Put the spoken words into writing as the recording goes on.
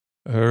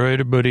All right,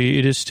 everybody.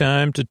 It is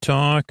time to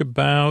talk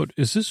about.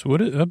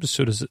 What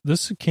episode is it?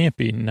 This can't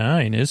be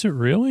 9, is it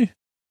really?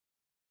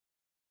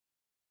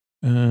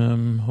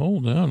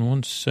 Hold on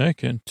one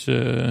second.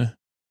 No,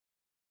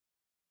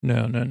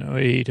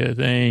 8.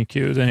 Thank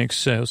you.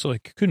 Thanks. I was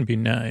like, it couldn't be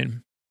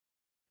 9,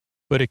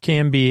 but it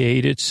can be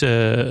 8. It's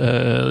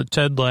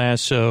Ted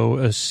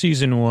Lasso,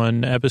 season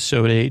 1,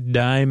 episode 8,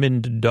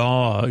 Diamond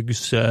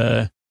Dogs.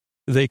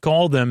 They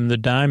call them the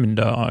Diamond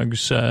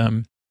Dogs.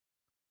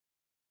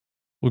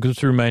 We'll go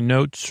through my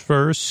notes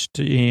first,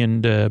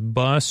 and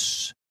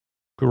bus,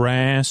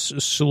 grass,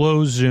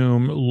 slow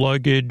zoom,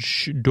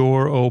 luggage,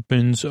 door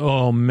opens,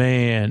 oh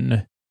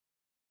man,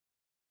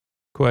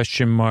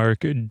 question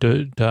mark,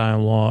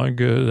 dialogue,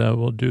 that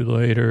we'll do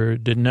later,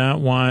 did not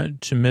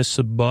want to miss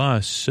a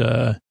bus,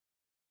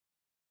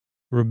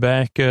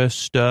 Rebecca,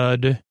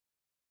 stud,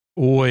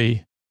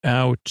 oi,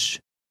 out,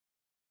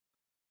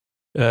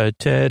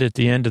 Ted at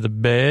the end of the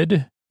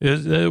bed,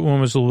 that one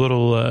was a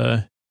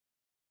little,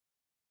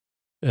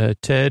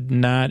 Ted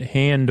not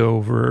hand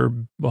over.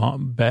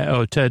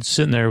 Ted's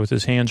sitting there with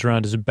his hands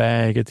around his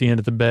bag at the end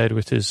of the bed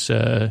with his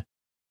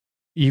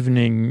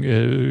evening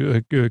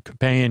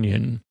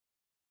companion.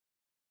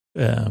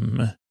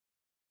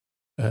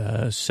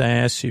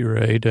 Sassy,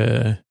 right?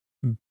 Bag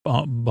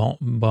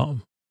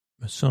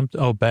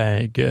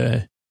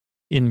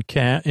in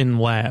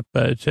lap.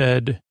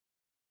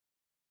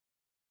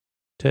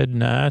 Ted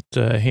not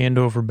hand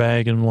over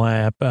bag in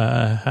lap.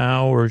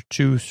 How or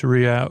 2,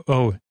 3 out?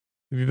 Oh.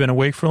 Have you been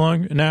awake for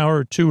long? An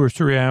hour, 2 or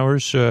 3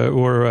 hours,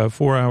 or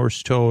 4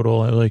 hours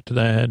total? I liked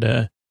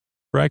that.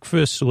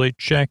 Breakfast, late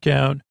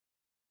checkout.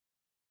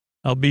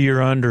 I'll be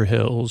your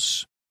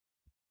Underhills.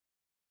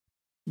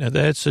 Now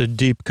that's a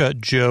deep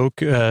cut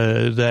joke.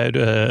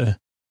 That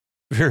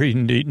very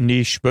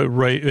niche, but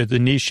right the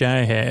niche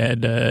I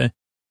had.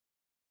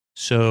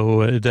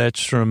 So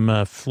that's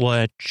from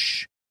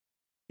Fletch.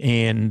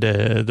 And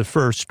the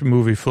first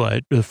movie,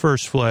 the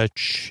first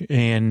Fletch,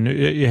 and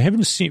I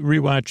haven't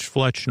rewatched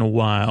Fletch in a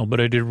while,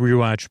 but I did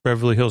rewatch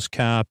Beverly Hills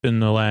Cop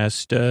in the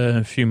last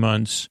few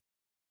months,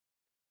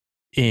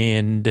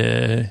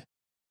 and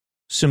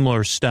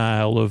similar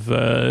style of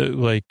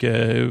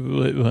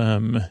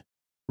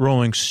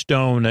Rolling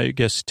Stone, I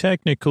guess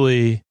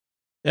technically,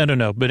 I don't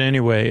know, but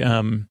anyway,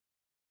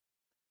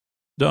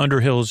 the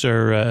Underhills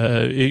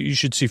are, you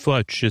should see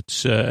Fletch.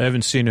 It's, I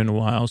haven't seen it in a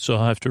while, so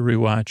I'll have to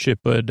rewatch it,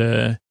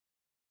 but,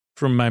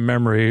 from my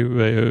memory,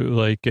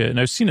 and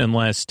I've seen it in the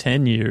last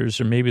 10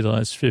 years or maybe the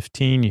last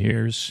 15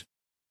 years.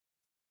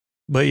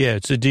 But yeah,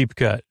 it's a deep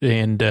cut.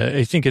 And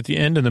I think at the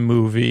end of the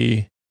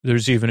movie,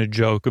 there's even a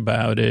joke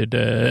about it.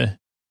 I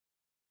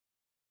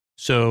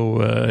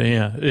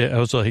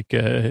was like,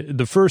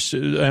 the first,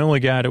 I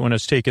only got it when I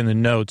was taking the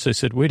notes. I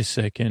said, wait a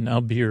second,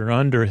 I'll be your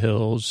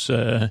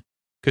Underhills,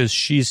 because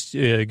she's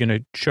going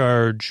to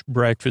charge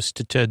breakfast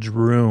to Ted's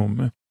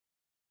room.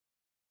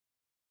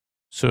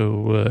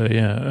 So,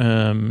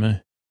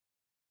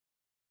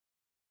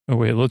 oh,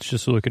 wait, let's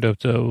just look it up,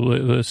 though.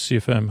 Let's see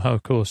how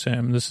close I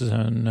am. This is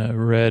on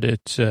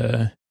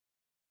Reddit.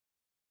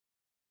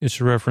 It's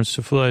a reference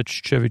to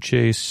Fletch, Chevy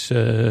Chase.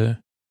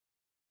 Where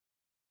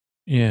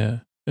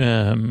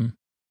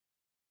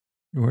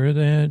are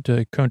they at?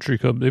 Country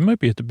Club. They might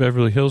be at the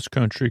Beverly Hills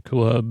Country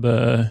Club.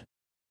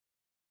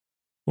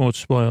 Won't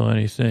spoil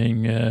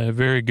anything.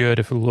 Very good,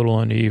 if a little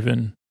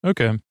uneven.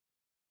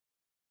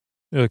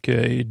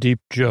 Okay, deep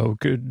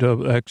joke,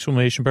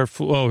 exclamation mark.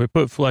 Oh, we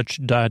put Fletch ...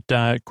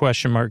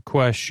 question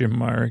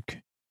mark.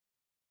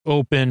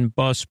 Open,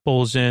 bus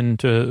pulls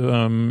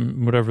into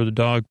whatever the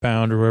dog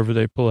pound or wherever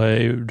they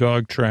play,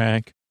 dog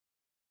track.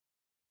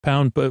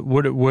 Pound, but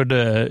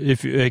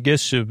if I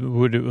guess it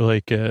would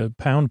like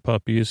pound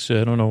puppies.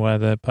 I don't know why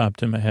that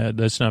popped in my head.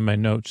 That's not my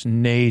notes.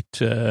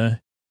 Nate,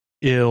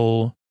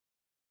 ill,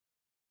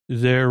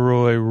 there,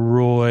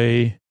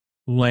 Roy.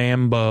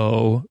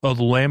 Lambo. Oh,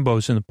 the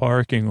Lambo's in the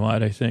parking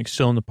lot, I think.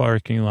 Still in the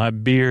parking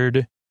lot.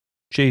 Beard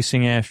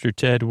chasing after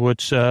Ted.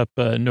 What's up?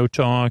 No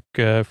talk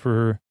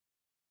for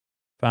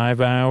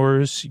 5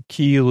 hours.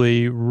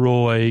 Keeley,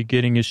 Roy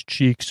getting his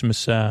cheeks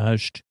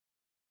massaged.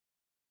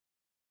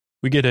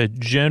 We get a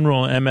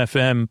general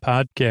MFM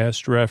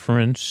podcast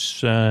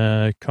reference.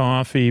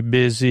 Coffee,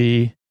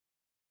 busy.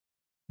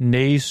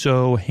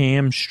 Naso,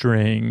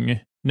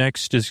 hamstring.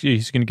 Next is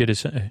he's going to get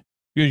his...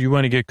 You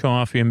want to get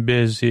coffee and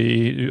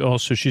busy.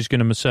 Also, she's going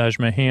to massage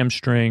my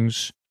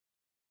hamstrings.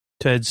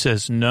 Ted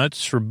says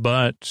nuts for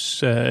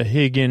butts.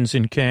 Higgins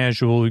in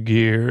casual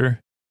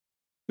gear.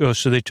 Oh,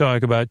 so they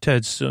talk about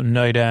Ted's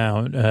night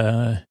out.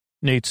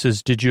 Nate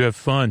says, did you have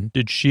fun?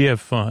 Did she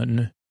have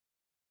fun?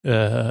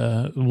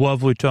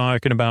 Lovely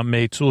talking about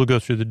mates. We'll go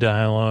through the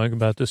dialogue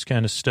about this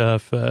kind of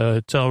stuff.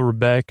 Tell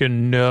Rebecca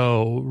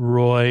no.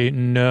 Roy,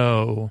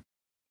 no.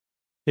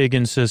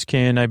 Higgins says,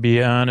 can I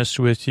be honest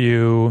with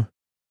you?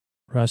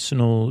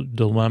 Rational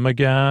Dilemma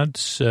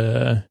Gods,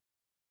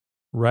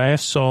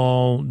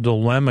 Rassol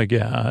Dilemma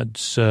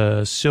Gods,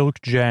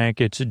 Silk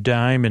Jackets,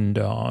 Diamond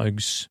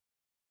Dogs.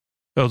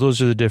 Oh,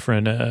 those are the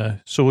different,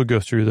 so we'll go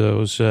through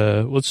those.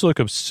 Let's look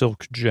up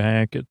silk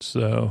jackets,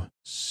 though.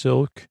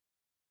 Silk.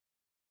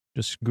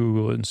 Just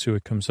Google it and see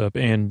what comes up.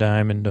 And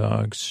Diamond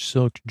Dogs,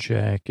 silk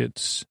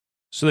jackets.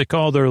 So they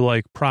call their,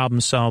 like,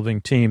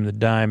 problem-solving team the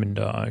Diamond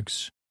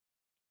Dogs.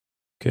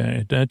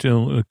 Okay,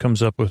 that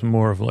comes up with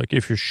more of, like,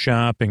 if you're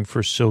shopping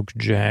for silk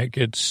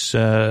jackets,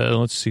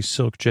 let's see,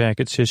 silk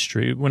jackets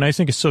history. When I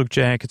think of silk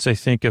jackets, I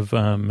think of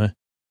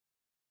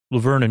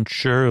Laverne and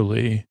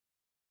Shirley.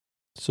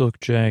 Silk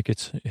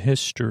jackets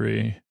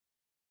history.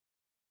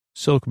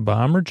 Silk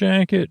bomber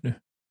jacket?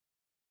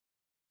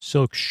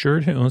 Silk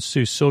shirt? Let's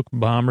see, silk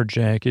bomber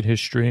jacket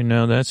history.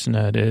 No, that's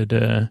not it.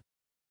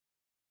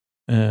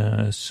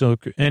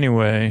 Silk,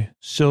 anyway,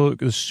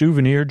 silk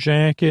souvenir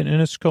jacket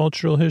and its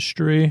cultural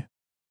history.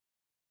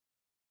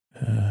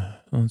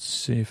 Let's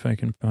see if I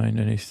can find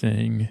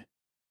anything.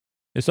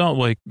 It's not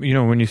like,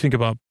 when you think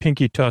about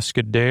Pinky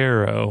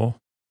Tuscadero,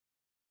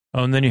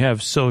 and then you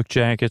have silk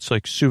jackets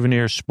like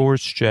souvenir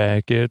sports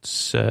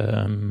jackets,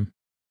 but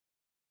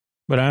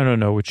I don't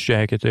know which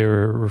jacket they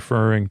were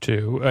referring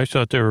to. I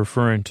thought they were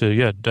referring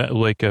to,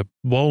 like a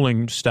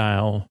bowling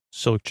style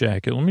silk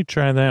jacket. Let me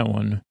try that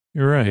one.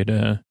 You're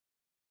right.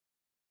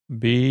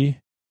 B.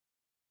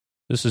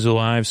 This is a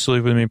live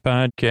Sleep With Me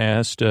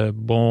podcast.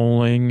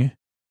 Bowling,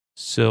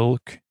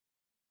 silk.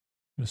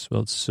 I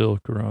spelled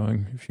silk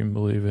wrong, if you can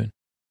believe it.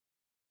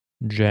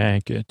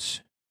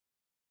 Jackets.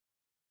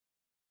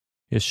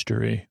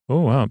 History. Oh,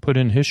 wow. Put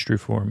in history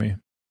for me.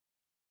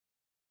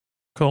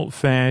 Cult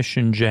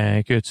fashion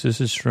jackets.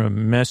 This is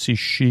from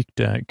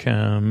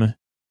messychic.com.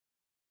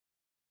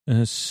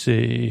 Let's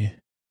see.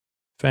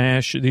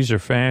 These are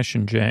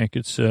fashion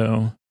jackets,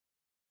 so.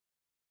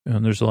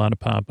 And there's a lot of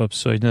pop-ups,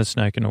 so that's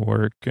not going to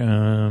work.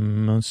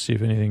 Let's see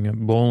if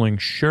anything. Bowling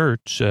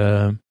shirts.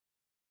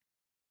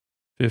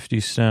 50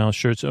 style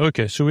shirts.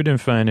 Okay, so we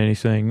didn't find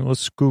anything.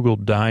 Let's Google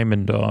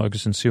Diamond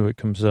Dogs and see what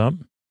comes up.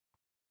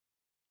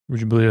 Would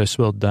you believe I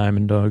spelled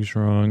Diamond Dogs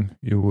wrong?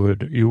 You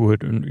would.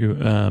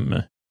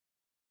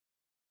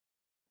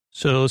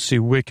 So let's see,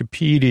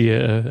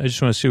 Wikipedia. I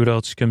just want to see what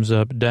else comes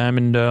up.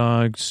 Diamond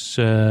Dogs.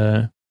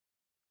 Diamond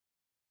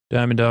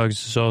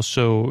Dogs is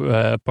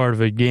also part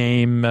of a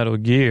game, Metal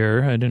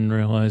Gear. I didn't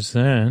realize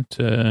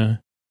that.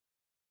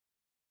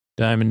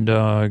 Diamond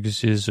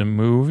Dogs is a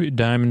movie.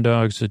 Diamond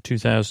Dogs, a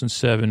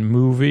 2007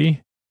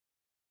 movie.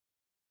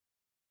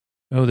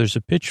 Oh, there's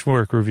a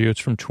Pitchfork review. It's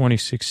from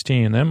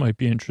 2016. That might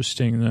be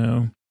interesting,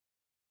 though.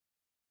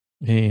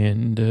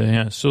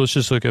 And, so let's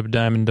just look up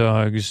Diamond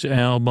Dogs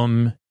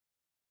album.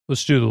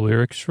 Let's do the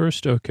lyrics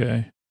first.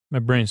 Okay. My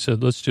brain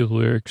said, let's do the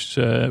lyrics.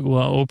 How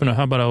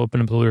about I'll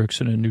open up the lyrics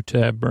in a new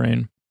tab,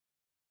 brain?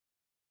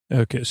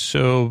 Okay,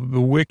 so the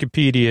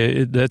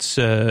Wikipedia, that's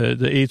the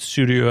 8th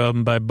studio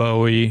album by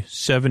Bowie.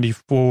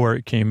 1974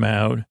 it came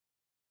out.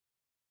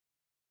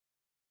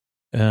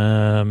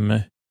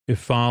 It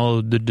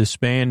followed the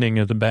disbanding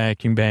of the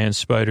backing band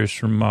Spiders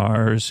from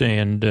Mars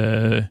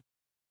and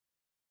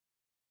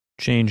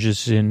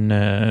changes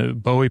in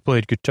Bowie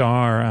played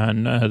guitar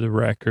on the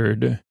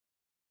record.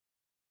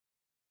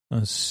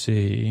 Let's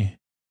see. It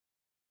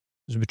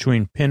was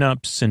between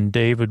Pinups and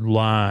David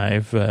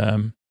Live.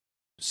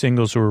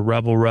 Singles were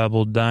Rebel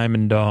Rebel,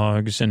 Diamond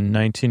Dogs in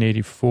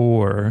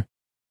 1984.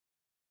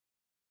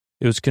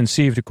 It was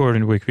conceived,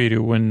 according to Wikipedia,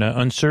 when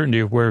uncertainty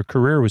of where a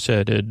career was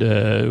headed.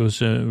 It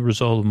was a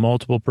result of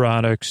multiple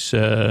projects.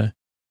 There's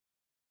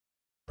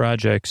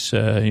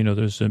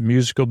a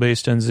musical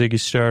based on Ziggy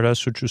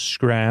Stardust, which was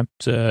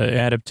scrapped.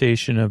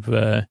 Adaptation of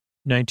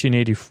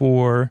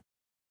 1984.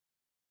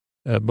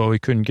 Bowie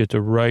couldn't get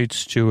the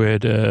rights to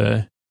it.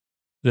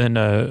 Then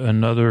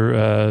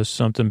another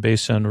something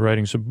based on the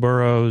writings of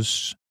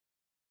Burroughs.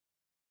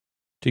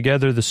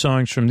 Together, the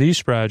songs from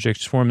these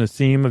projects form the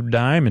theme of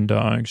Diamond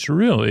Dogs,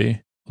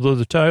 really. Although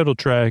the title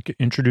track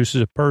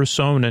introduces a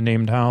persona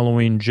named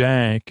Halloween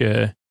Jack,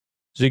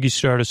 Ziggy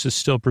Stardust is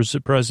still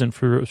present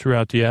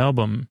throughout the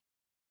album.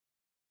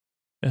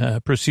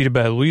 Preceded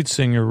by the lead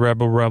singer,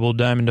 Rebel Rebel,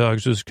 Diamond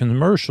Dogs was a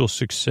commercial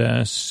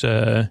success.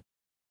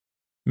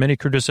 Many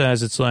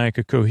criticize its lack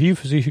of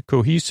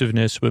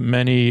cohesiveness, but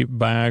many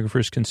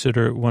biographers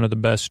consider it one of the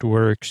best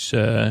works.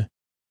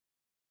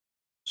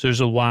 So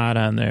there's a lot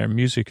on there,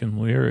 music and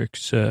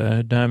lyrics.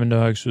 Diamond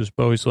Dogs was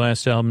Bowie's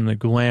last album in the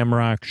glam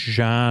rock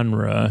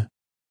genre.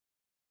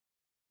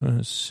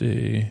 Let's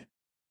see,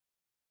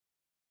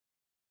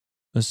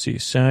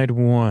 side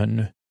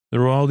one. There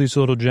were all these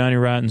little Johnny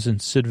Rottens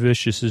and Sid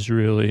Viciouses,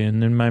 really,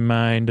 and in my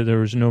mind, there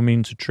was no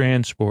means of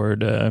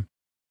transport.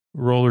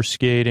 Roller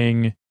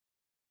skating,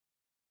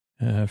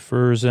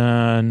 furs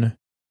on,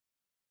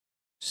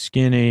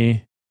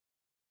 skinny.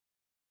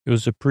 It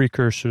was a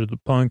precursor to the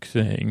punk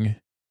thing.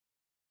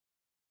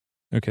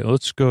 Okay,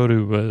 let's go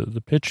to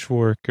the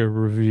Pitchfork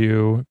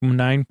review,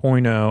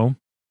 9.0.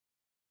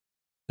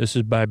 This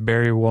is by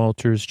Barry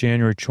Walters,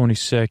 January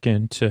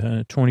 22nd,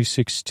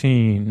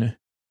 2016.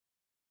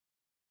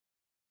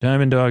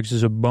 Diamond Dogs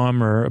is a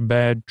bummer, a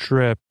bad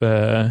trip.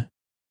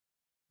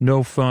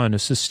 No fun, a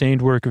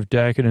sustained work of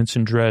decadence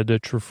and dread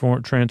that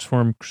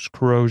transforms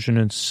corrosion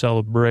and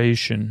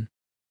celebration.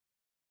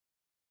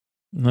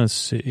 Let's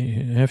see.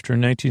 After a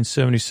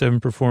 1977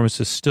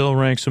 performance, it still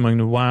ranks among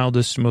the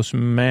wildest, most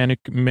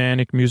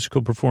manic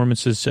musical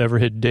performances to ever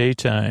hit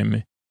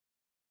daytime.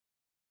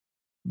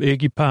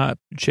 Iggy Pop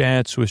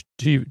chats with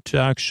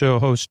talk show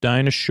host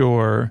Dinah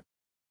Shore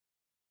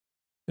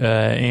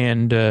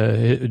and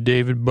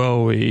David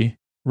Bowie,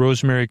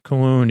 Rosemary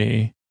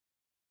Clooney.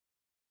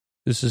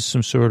 This is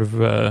some sort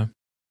of, I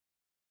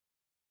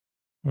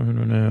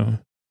don't know.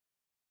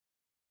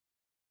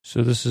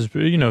 So this is,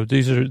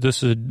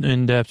 this is an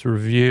in-depth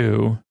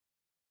review.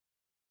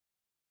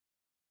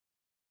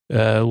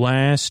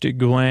 Last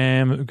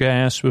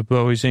gasp of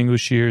Bowie's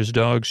English years,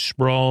 dog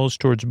sprawls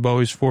towards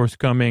Bowie's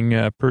forthcoming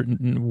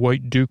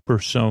white Duke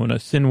persona,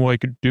 thin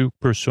white Duke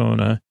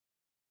persona,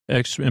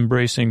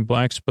 embracing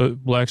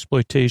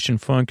blaxploitation,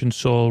 funk and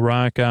soul,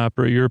 rock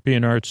opera,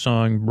 European art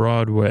song,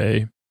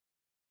 Broadway.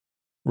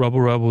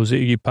 Rubble Rubble was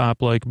Iggy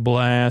Pop-like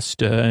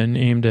blast and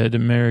aimed at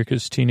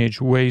America's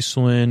teenage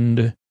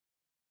wasteland.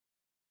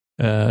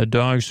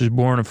 Dogs was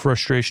born of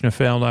frustration of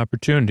failed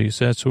opportunities.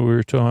 That's what we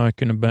were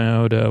talking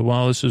about.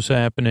 While this was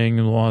happening,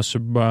 the loss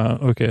of,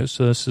 okay,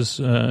 so this is,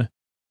 then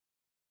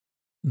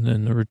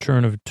the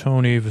return of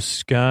Tony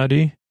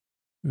Visconti.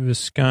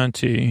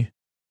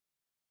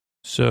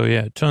 So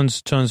yeah,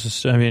 tons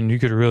of, I mean, you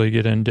could really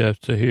get in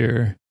depth to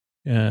here.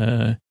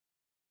 And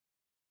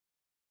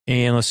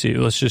let's see,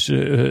 let's just,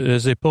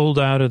 as they pulled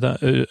out of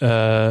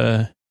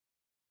the,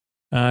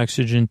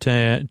 oxygen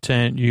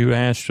tent, you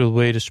asked for the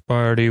latest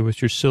party with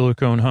your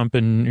silicone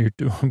humping your,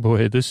 oh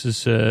boy, this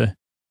is,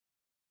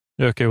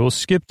 okay, we'll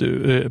skip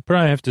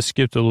probably have to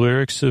skip the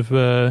lyrics of,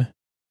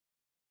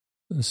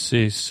 let's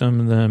see, some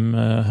of them,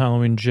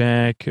 Halloween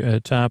Jack,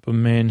 top of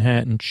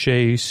Manhattan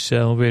Chase,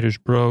 elevators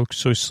broke,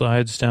 so he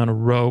slides down a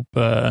rope,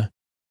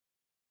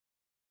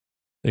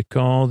 they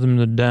call them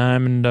the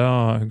Diamond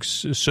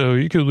Dogs. So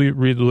you could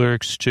read the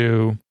lyrics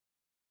too.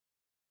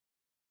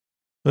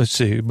 Let's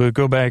see, but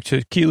go back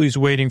to Keely's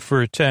waiting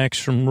for a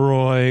text from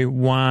Roy,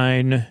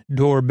 wine,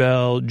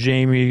 doorbell,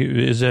 Jamie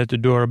is at the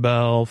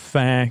doorbell,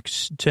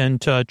 fax, 10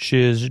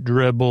 touches,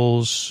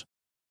 dribbles,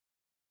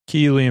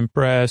 Keely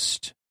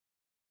impressed,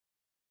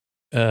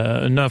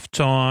 enough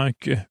talk,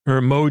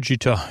 or emoji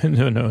talk,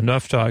 no,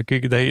 enough talk.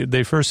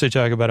 They first they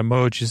talk about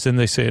emojis, then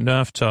they say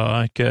enough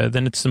talk,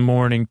 then it's the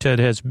morning, Ted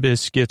has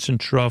biscuits and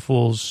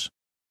truffles,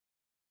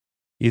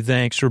 he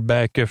thanks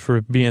Rebecca for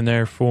being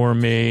there for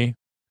me.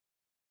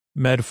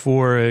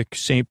 Metaphoric,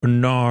 St.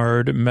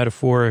 Bernard,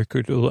 metaphoric,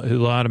 a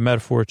lot of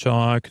metaphor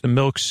talk. The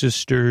Milk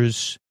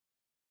Sisters,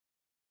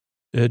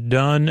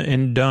 Dunn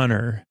and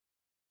Dunner,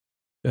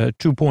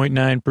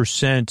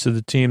 2.9% of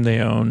the team they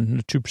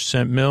own,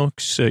 2%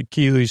 Milks.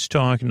 Keely's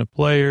talking to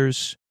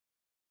players.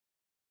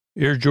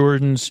 Air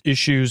Jordans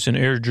issues and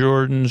Air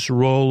Jordans,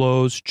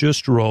 Rolos,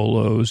 just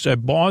Rolos. I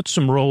bought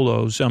some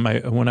Rolos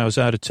when I was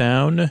out of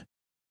town,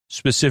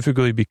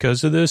 specifically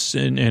because of this.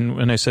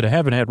 And I said, I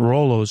haven't had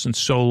Rolos in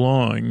so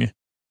long.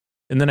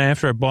 And then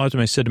after I bought them,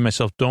 I said to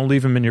myself, don't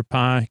leave them in your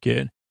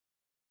pocket.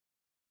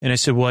 And I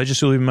said, well, I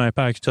just leave them in my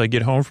pocket till I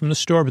get home from the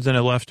store. But then I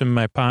left them in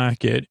my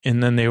pocket.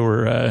 And then they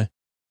were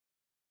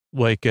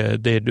they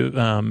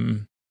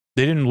didn't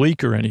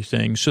leak or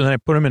anything. So then I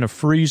put them in a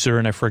freezer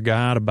and I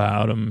forgot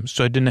about them.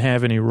 So I didn't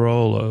have any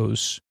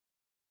Rolos.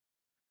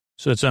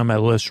 So it's on my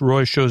list.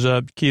 Roy shows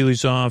up,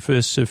 Keely's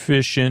office,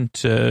 efficient,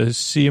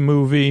 see a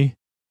movie.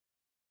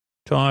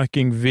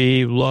 Talking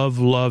V,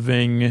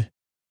 loving,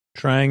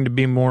 trying to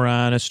be more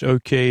honest.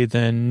 Okay,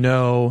 then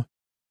no.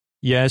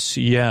 Yes,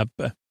 yep.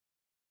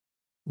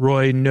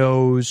 Roy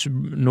knows,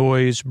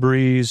 noise,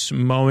 breeze,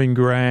 mowing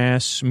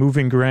grass,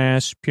 moving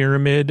grass,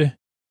 pyramid.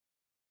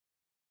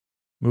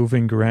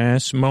 Moving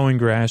grass, mowing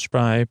grass,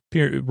 probably.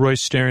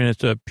 Roy's staring at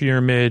the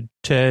pyramid.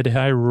 Ted,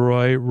 hi,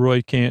 Roy.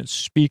 Roy can't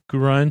speak,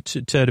 grunt.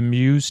 Ted,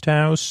 amused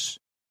house.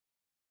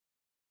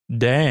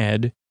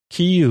 Dad,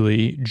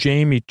 Keely,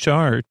 Jamie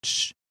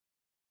Tarts.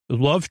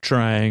 Love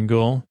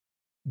triangle,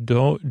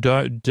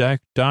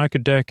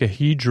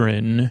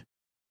 dodecahedron,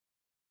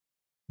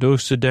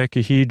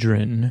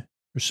 dodecahedron,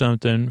 or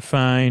something.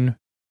 Fine,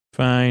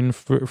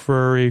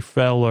 furry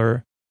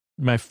feller.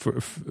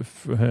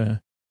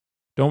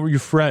 Don't you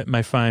fret,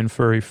 my fine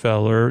furry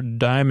feller.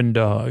 Diamond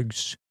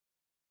Dogs.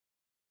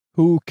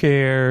 Who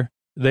care?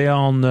 They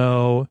all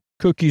know.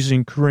 Cookies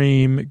and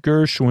cream.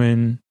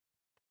 Gershwin.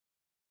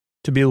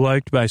 To be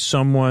liked by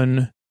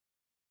someone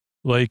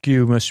like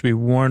you must be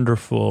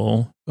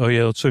wonderful. Oh,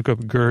 yeah, let's look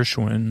up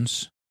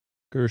Gershwins.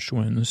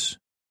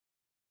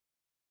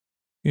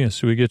 Yeah,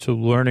 so we get to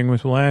learning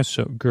with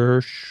Lasso.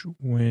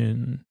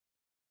 Gershwin.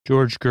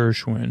 George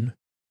Gershwin.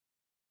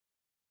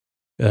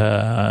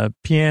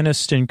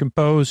 Pianist and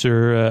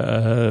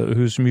composer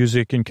whose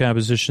music and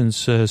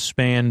compositions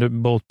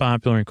spanned both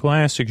popular and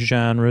classic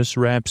genres.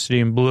 Rhapsody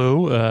in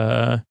Blue,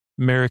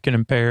 American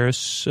in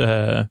Paris,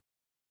 and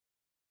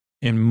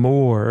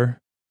more.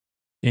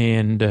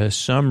 And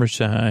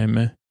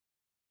Summertime.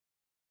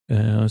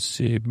 Let's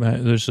see.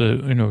 There's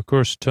of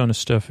course, a ton of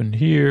stuff in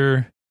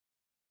here.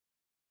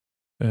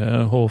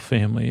 Whole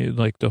family,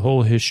 like the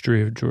whole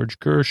history of George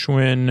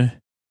Gershwin,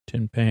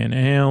 Tin Pan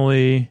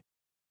Alley.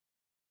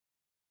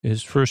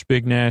 His first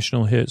big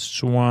national hit,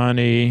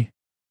 Swanee.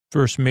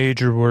 First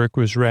major work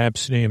was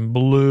Rhapsody in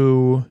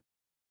Blue.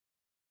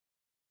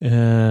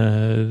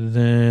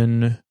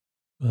 Then,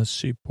 let's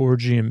see,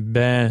 Porgy and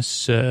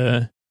Bess.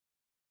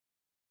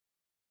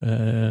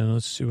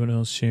 Let's see what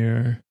else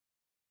here.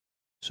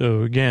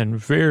 So again,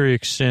 very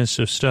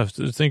extensive stuff.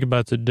 Think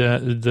about the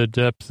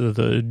depth of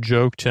the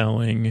joke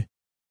telling.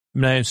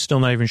 I'm still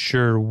not even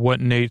sure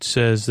what Nate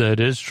says that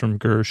is from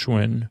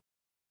Gershwin.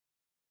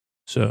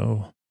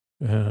 So,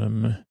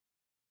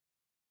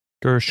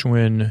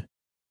 Gershwin,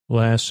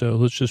 Lasso.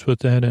 Let's just put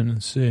that in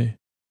and see.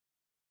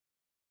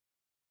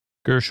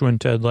 Gershwin,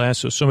 Ted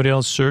Lasso. Somebody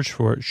else search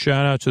for it.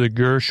 Shout out to the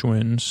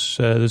Gershwins.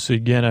 This is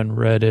again on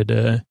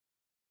Reddit.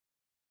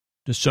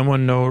 Does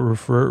someone know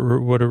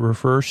what it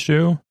refers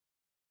to?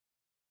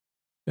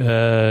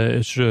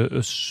 It's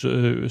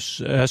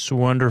S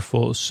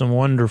wonderful, some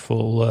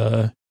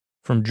wonderful,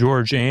 from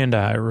George and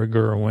Ira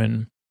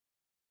Gerwin.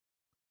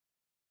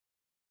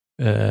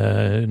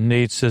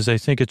 Nate says, I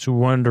think it's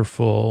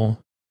wonderful.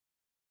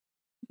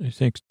 I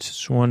think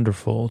it's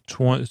wonderful.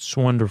 It's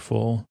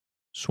wonderful.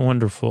 It's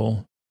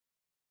wonderful.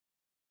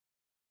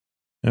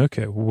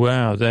 Okay.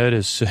 Wow. That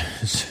is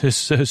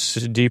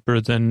deeper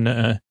than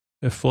a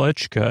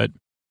Fletch cut.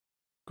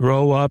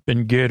 Grow up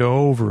and get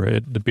over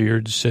it, the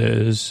Beard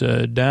says.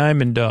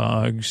 Diamond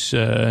Dogs,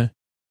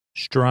 Angwa,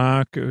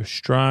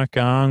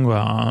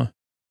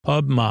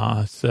 Pub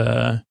Moth,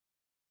 the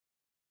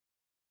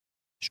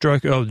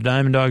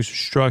Diamond Dogs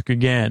struck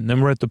again.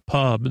 Then we're at the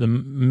pub. The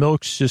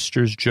Milk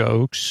Sisters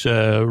jokes.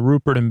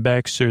 Rupert and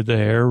Bex are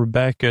there.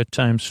 Rebecca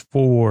times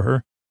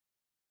 4.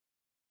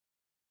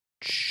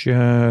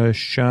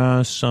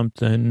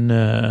 Something.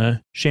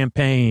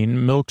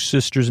 Champagne. Milk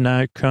Sisters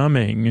not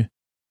coming.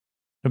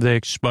 Have they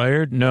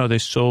expired? No, they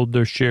sold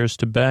their shares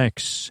to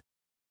Bex.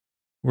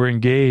 We're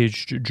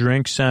engaged.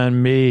 Drinks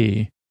on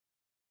me.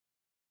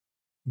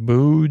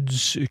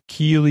 Boods,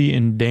 Keely,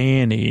 and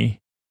Danny.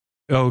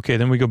 Oh, okay,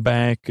 then we go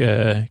back.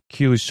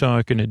 Keely's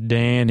talking to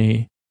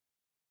Danny.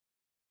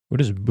 What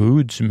does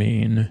boots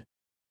mean?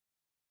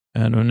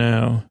 I don't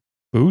know.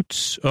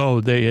 Boots?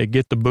 Oh, they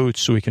get the boots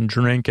so we can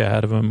drink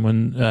out of them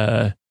when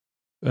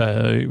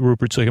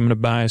Rupert's like, I'm going to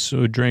buy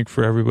a drink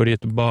for everybody at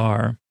the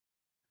bar.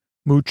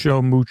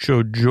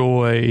 Mucho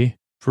joy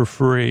for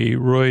free.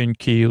 Roy and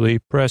Keely,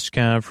 press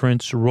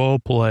conference, role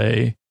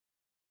play.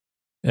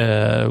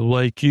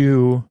 Like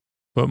you,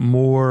 but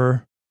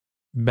more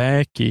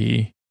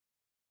backy.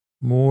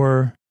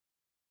 More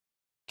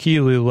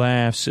Keely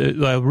laughs.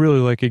 I really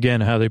like, again,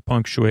 how they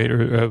punctuate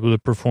the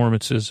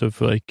performances of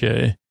like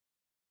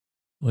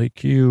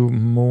you,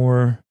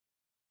 more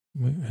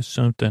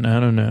something. I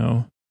don't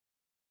know.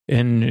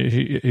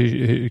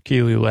 And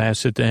Keely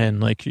laughs at the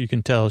end. Like you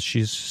can tell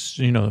she's,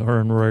 her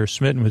and Roy are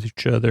smitten with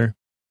each other.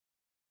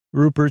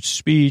 Rupert's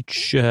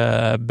speech,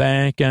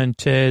 back on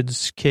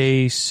Ted's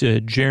case,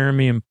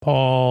 Jeremy and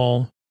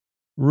Paul.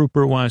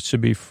 Rupert wants to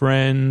be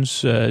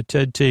friends.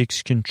 Ted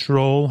takes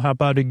control. How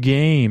about a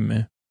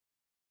game?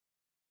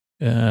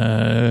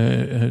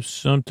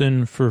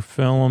 Something for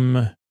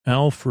film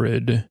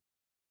Alfred.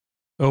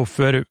 Oh,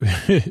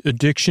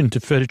 addiction to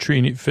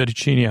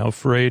fettuccine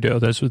Alfredo.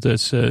 That's what that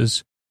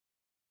says.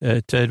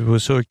 Ted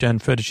was hooked on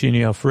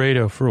fettuccine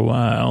Alfredo for a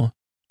while.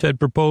 Ted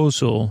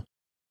proposal.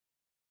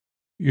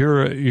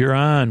 You're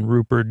on,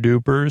 Rupert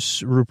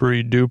Dupers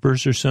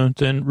or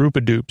something.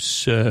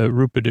 Rupadoops.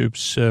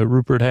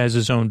 Rupert has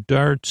his own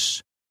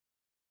darts.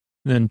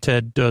 Then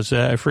Ted does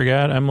that. I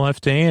forgot I'm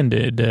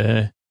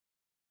left-handed.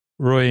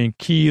 Roy and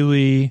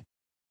Keely,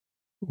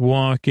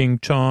 walking,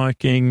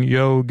 talking,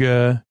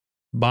 yoga,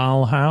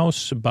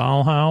 Bauhaus.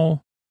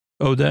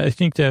 Oh, I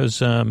think that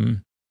was,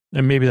 and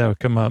maybe that would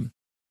come up.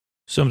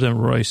 Something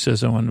Roy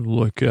says I want to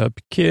look up.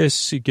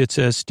 Kiss, he gets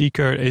SD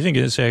card. I think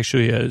it's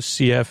actually a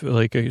CF,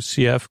 like a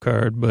CF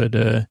card, but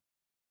I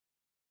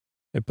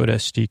put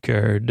SD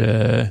card.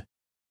 It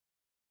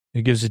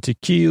gives it to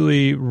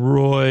Keely,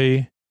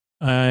 Roy,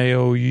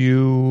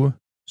 IOU,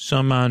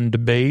 some on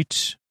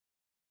debate.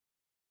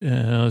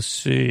 Let's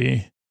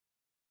see.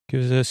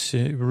 Gives us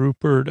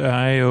Rupert,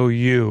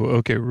 IOU.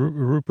 Okay,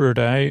 Rupert,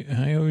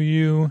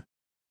 IOU.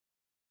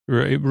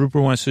 Right,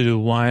 Rupert wants to do the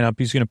lineup.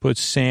 He's going to put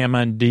Sam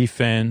on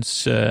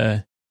defense.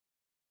 No,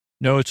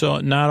 it's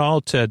not all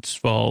Ted's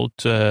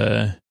fault.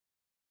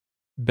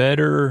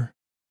 Better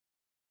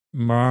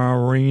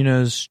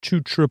Marina's 2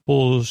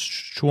 triples,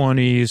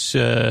 20s.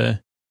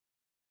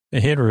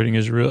 The handwriting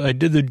is real. I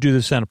did do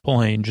this on a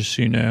plane, just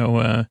so you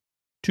know.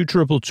 2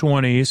 triple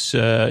 20s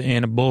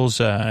and a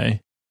bullseye.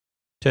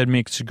 Ted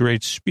makes a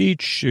great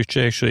speech, which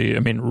actually,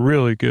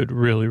 really good,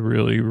 really,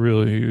 really,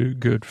 really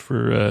good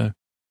for...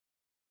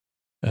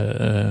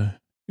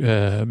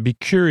 be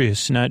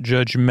curious, not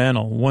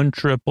judgmental. 1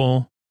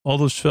 triple. All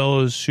those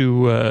fellows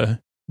who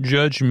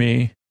judge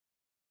me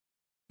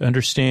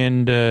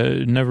understand,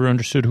 never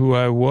understood who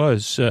I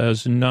was. I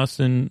was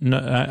nothing.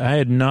 I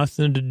had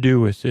nothing to do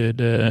with it,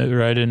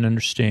 or I didn't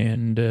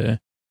understand.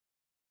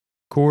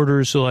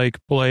 quarters like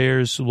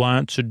players,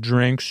 lots of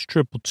drinks,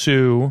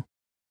 222.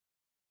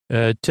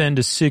 10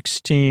 to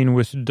 16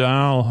 with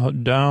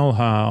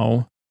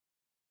Dalhow.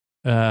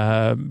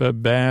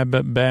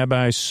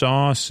 Babai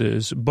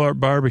sauces,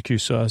 barbecue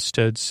sauce,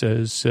 Ted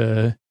says,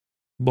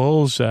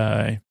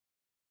 bullseye.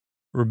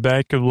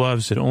 Rebecca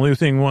loves it. Only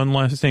thing, one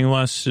last thing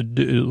left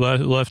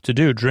to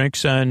do.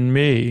 Drinks on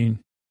me.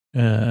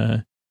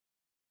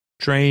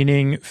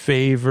 Training,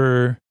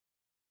 favor,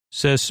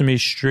 Sesame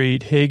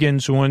Street,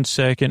 Higgins, 1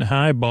 second.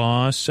 Hi,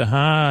 boss.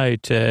 Hi,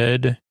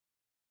 Ted.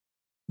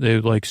 They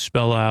like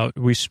spell out.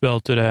 We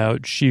spelt it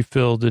out. She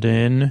filled it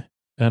in.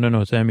 I don't know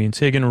what that means.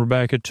 Higgins,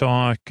 Rebecca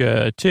talk.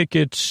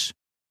 Tickets.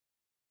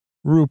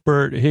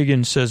 Rupert.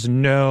 Higgins says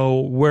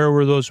no. Where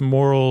were those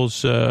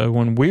morals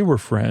when we were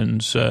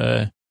friends?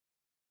 And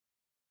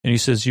he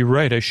says, you're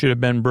right. I should have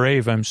been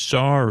brave. I'm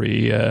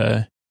sorry.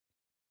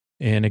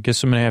 And I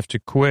guess I'm going to have to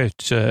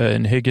quit.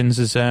 And Higgins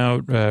is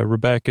out.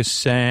 Rebecca's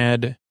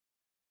sad.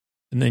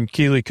 And then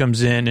Keely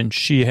comes in and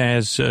she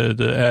has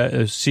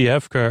the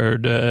CF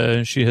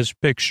card. She has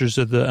pictures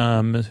of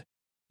the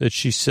that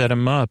she set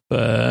him up.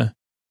 And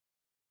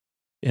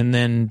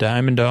then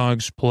Diamond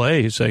Dogs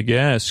plays, I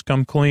guess.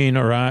 Come clean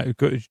or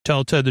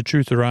tell Ted the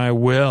truth or I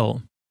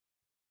will.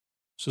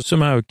 So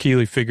somehow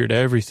Keely figured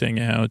everything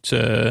out.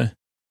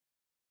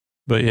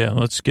 But yeah,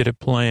 let's get it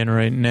playing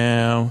right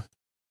now.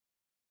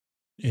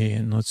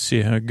 And let's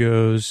see how it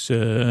goes.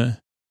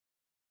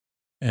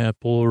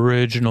 Apple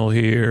Original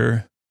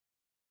here.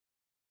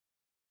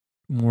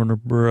 Warner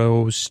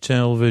Bros.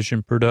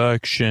 Television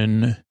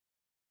production.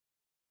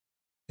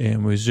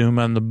 And we zoom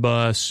on the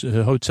bus.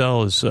 The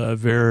hotel is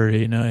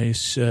very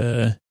nice.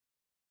 They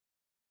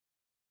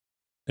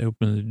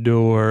open the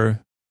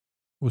door.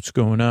 What's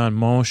going on?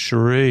 Mon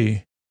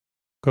Cherie.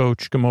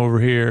 Coach, come over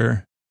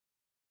here.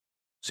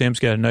 Sam's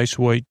got a nice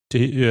white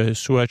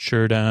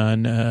sweatshirt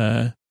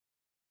on.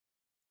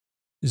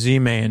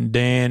 Z-Man,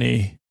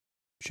 Danny.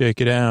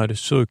 Check it out.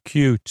 It's so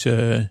cute.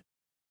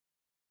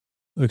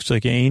 Looks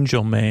like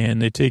Angel Man.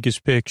 They take his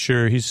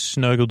picture. He's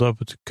snuggled up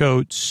with the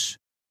coats.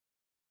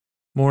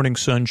 Morning,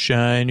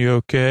 sunshine. You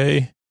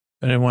okay?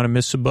 I didn't want to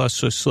miss a bus,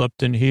 so I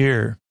slept in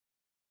here.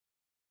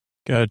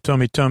 Got a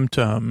tummy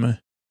tum-tum.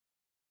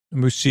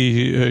 We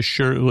see a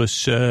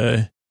shirtless,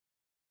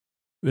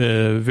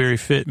 very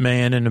fit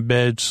man in a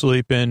bed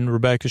sleeping.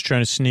 Rebecca's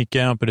trying to sneak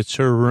out, but it's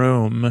her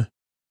room.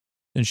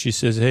 And she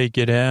says, hey,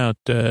 get out.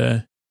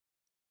 Ted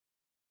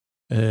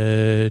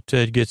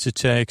gets a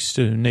text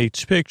of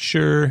Nate's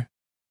picture.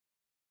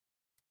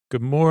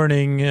 Good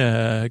morning.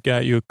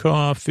 Got you a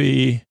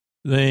coffee.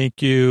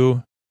 Thank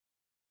you.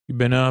 You've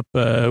been up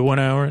 1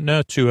 hour?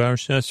 No, 2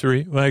 hours. That's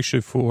 3. Well,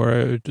 actually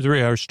 4.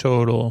 3 hours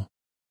total.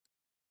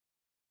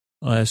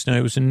 Last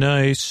night was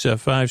nice.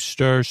 5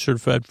 stars,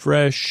 certified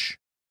fresh.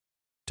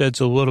 Ted's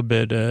a little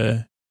bit,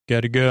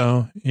 got to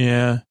go.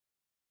 Yeah.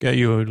 Got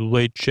you a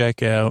late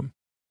checkout.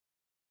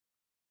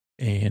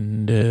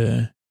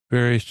 And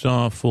very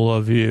thoughtful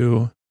of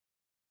you.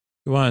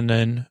 Go on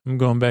then. I'm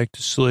going back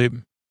to sleep.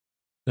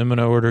 I'm going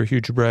to order a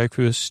huge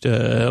breakfast.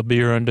 I'll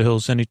be around the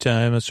hills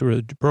anytime. That's where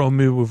the pro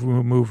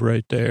move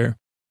right there.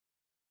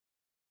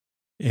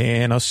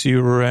 And I'll see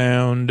you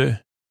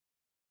around.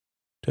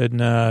 Ted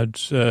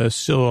nods.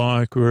 Still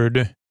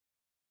awkward.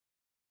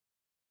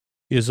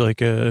 He has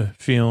like a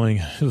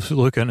feeling,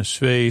 look on his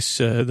face.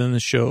 Then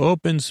the show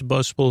opens. The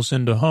bus pulls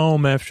into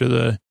home after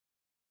the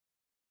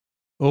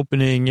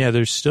opening. Yeah,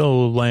 there's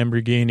still a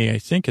Lamborghini, I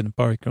think, in the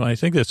parking lot. I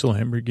think that's a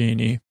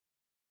Lamborghini.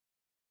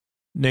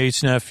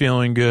 Nate's not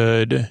feeling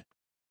good.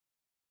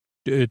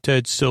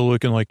 Ted's still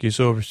looking like he's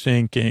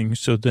overthinking.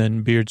 So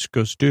then Beards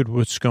goes, dude,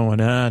 what's going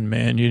on,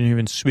 man? You didn't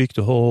even speak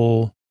the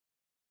whole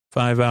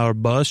 5-hour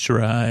bus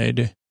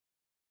ride.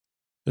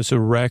 That's a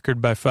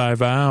record by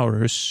 5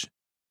 hours.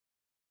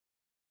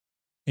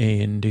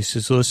 And he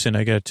says, listen,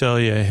 I got to tell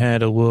you, I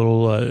had a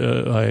little,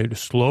 I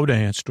slow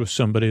danced with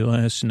somebody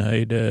last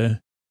night.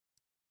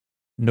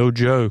 No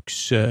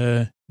jokes,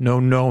 no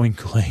knowing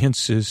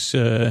glances.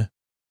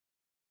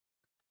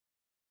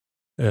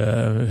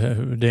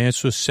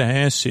 Dance was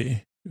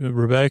sassy.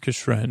 Rebecca's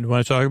friend.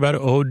 Want to talk about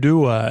it? Oh,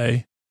 do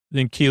I?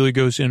 Then Keely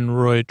goes in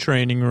Roy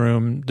training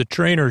room. The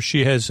trainer,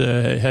 she has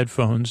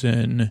headphones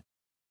in.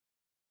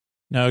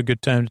 Now a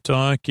good time to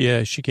talk?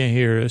 Yeah, she can't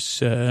hear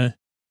us.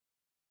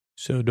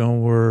 So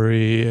don't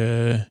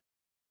worry.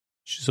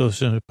 She's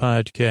listening to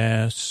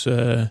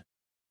podcasts.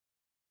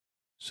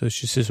 So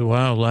she says,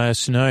 wow,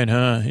 last night,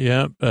 huh?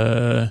 Yep.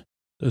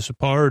 There's a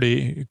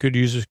party. You could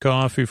use a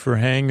coffee for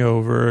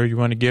hangover. You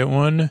want to get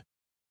one?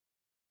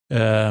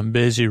 I'm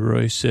busy,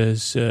 Roy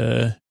says.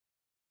 So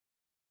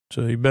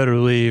you better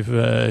leave.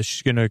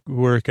 She's going to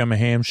work on my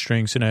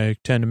hamstrings, and I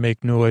tend to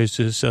make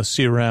noises. I'll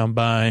see you around.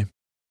 Bye.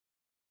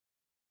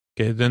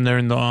 Okay, then they're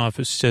in the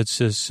office. Ted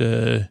says,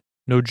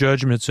 no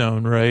judgment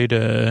zone, right?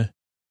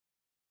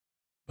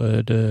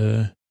 But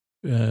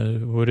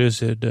what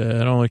is it?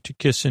 I don't like to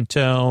kiss and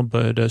tell,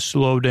 but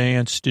slow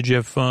dance. Did you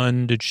have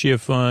fun? Did she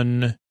have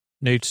fun?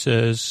 Nate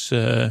says,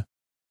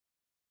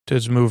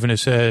 Ted's moving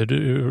his head.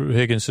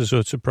 Higgins says,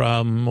 what's the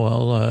problem?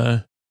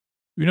 Well,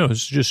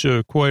 it's just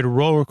quite a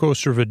roller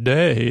coaster of a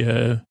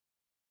day.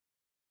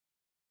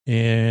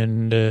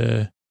 And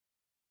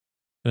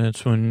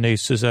that's when Nate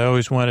says, I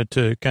always wanted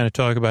to kind of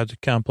talk about the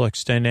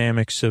complex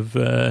dynamics of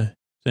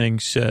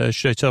things.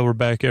 Should I tell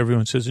Rebecca?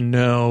 Everyone says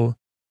no.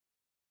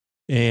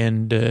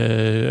 And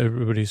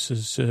everybody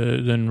says,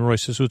 then Roy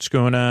says, what's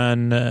going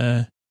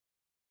on?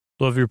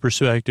 Love your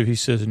perspective. He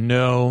says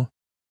no.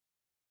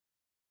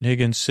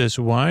 Higgins says,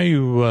 why are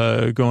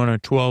you going on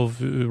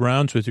 12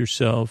 rounds with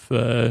yourself?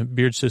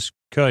 Beard says,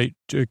 time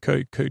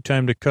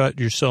to cut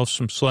yourself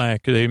some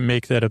slack. They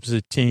make that up as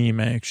a team,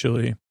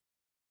 actually.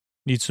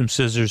 Need some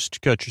scissors to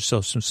cut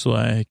yourself some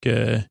slack.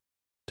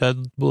 Ted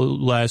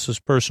Lasso's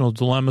personal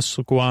dilemma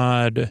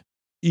squad,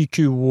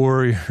 EQ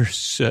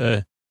Warriors,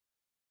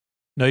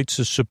 Knights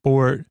of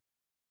Support,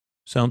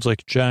 sounds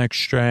like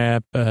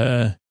jockstrap.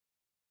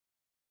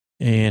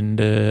 And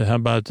how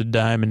about the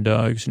Diamond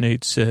Dogs?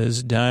 Nate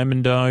says,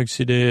 Diamond Dogs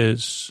it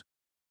is.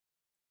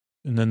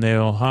 And then they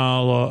all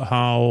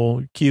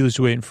howl. Keely's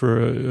waiting for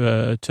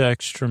a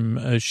text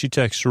from, she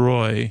texts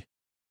Roy.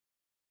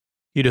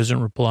 He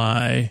doesn't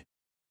reply.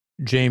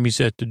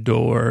 Jamie's at the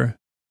door.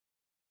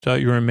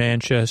 Thought you were in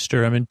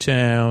Manchester. I'm in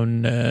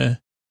town.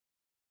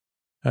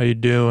 How you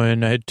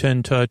doing? I had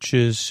 10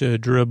 touches,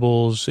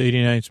 dribbles,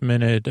 89th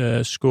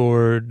minute,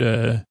 scored.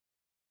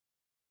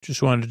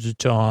 Just wanted to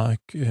talk.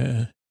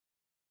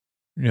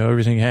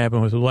 Everything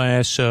happened with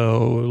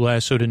Lasso.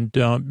 Lasso didn't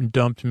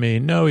dumped me.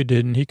 No, he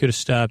didn't. He could have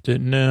stopped it.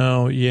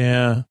 No,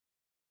 yeah.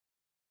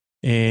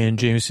 And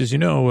Jamie says,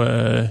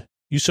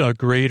 you saw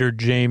greater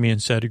Jamie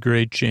inside a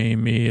great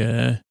Jamie.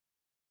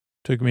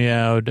 Took me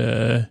out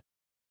to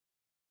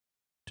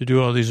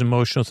do all these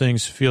emotional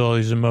things, feel all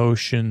these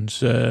emotions.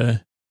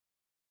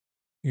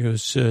 He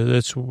goes,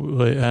 that's,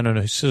 I don't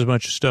know. He says a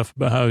bunch of stuff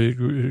about how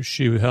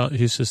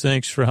he says,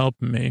 thanks for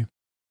helping me.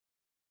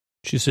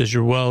 She says,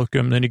 you're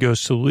welcome. Then he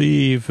goes to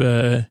leave.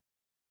 And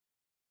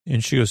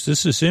she goes,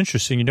 this is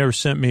interesting. You never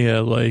sent me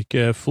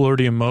a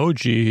flirty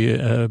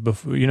emoji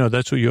before.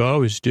 That's what you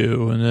always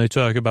do. And then they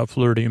talk about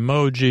flirty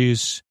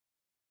emojis,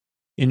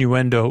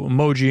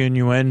 emoji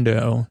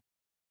innuendo.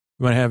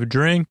 You want to have a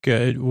drink?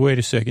 Wait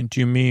a second. What do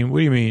you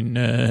mean?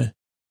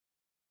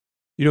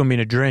 You don't mean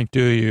a drink,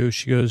 do you?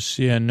 She goes,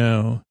 yeah,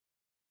 no.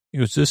 He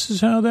goes, this is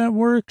how that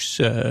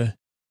works?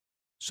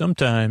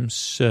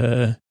 Sometimes.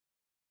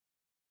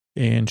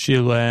 And she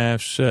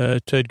laughs.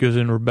 Ted goes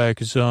in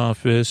Rebecca's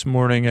office.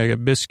 Morning, I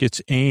got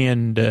biscuits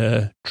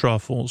and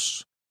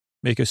truffles.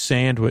 Make a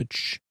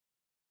sandwich.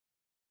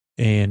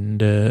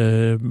 And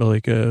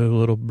like a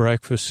little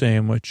breakfast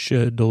sandwich,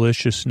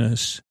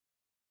 deliciousness.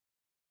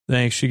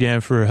 Thanks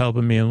again for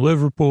helping me in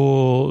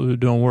Liverpool.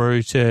 Don't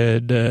worry,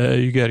 Ted.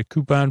 You got a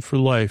coupon for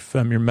life.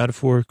 I'm your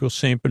metaphorical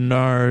St.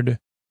 Bernard.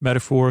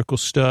 Metaphorical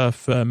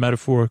stuff,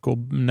 metaphorical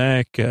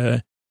neck,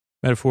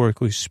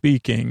 metaphorically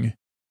speaking.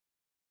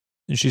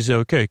 And she said,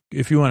 okay,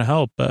 if you want to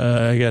help,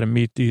 I got to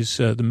meet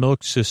the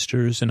Milk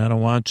Sisters, and I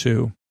don't want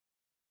to.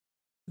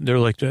 They're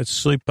like that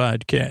sleep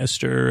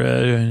podcaster.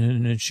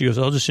 And she goes,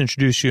 I'll just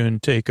introduce you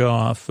and take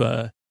off.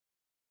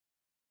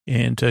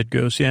 And Ted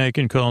goes, yeah, I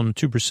can call them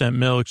 2%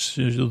 Milks.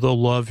 They'll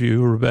love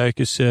you.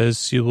 Rebecca says,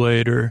 see you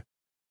later.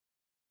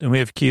 Then we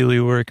have Keely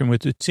working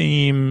with the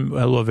team.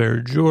 I love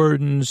Air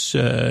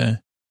Jordans,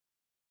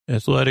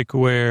 athletic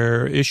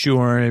wear,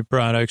 issue-oriented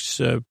products,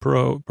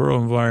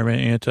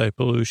 pro-environment,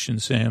 anti-pollution,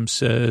 Sam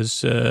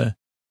says.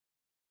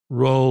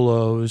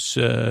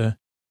 Rolos,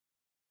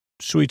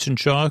 sweets and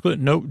chocolate?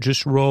 Nope,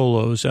 just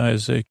Rolos,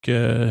 Isaac.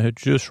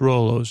 Just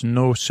Rolos.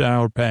 No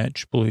Sour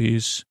Patch,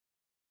 please.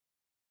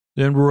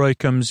 Then Roy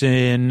comes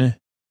in.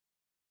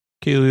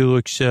 Kaylee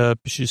looks up.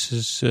 She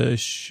says,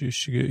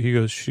 she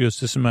goes,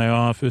 this is my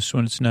office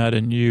when it's not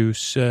in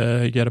use.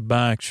 I got a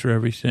box for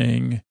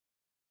everything.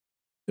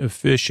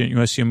 Efficient. You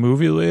want to see a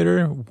movie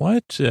later?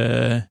 What?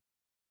 I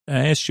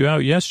asked you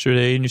out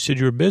yesterday and you said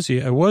you were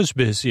busy. I was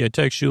busy. I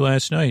texted you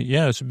last night.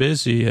 Yeah, I was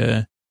busy.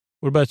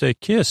 What about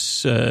that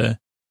kiss? Oh,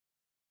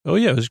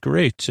 yeah, it was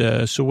great.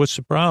 So what's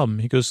the problem?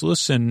 He goes,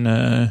 listen,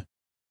 I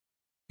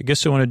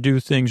guess I want to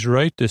do things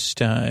right this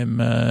time,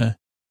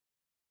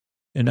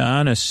 and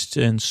honest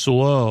and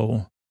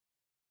slow.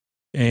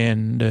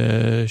 And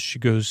he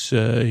goes,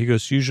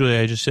 usually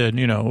I just said,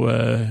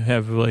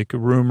 have like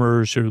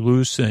rumors or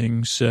lose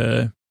things.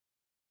 And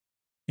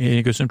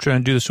he goes, I'm trying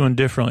to do this one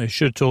differently. I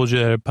should have told you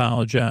that I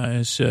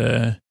apologize.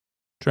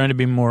 Trying to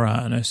be more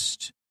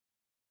honest.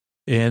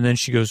 And then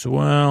she goes,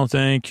 well,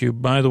 thank you.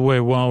 By the way,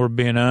 while we're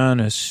being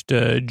honest,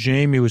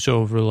 Jamie was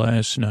over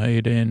last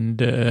night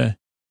and,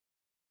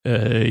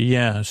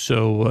 yeah,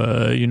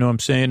 so, you know what I'm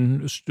saying?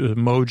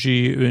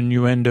 Emoji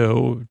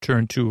innuendo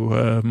turned to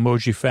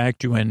emoji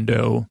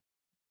factuendo.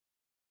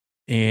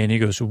 And he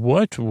goes,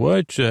 what?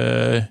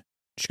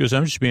 She goes,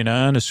 I'm just being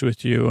honest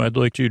with you. I'd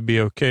like you to be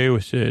okay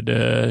with it,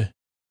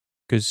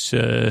 because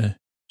there's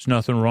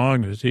nothing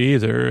wrong with it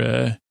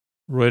either.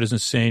 Roy doesn't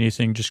say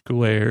anything, just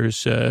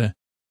glares.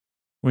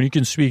 When you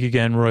can speak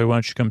again, Roy, why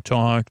don't you come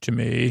talk to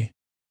me?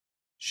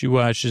 She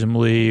watches him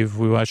leave.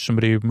 We watch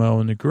somebody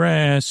mowing the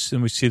grass,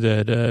 and we see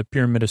that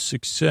pyramid of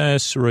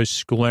success.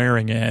 Roy's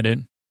glaring at it.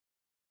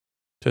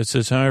 Ted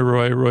says, hi,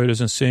 Roy. Roy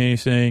doesn't say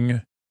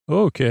anything.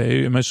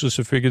 Okay, am I supposed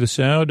to figure this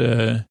out?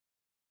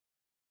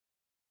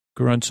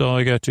 Grunt's all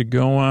I got to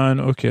go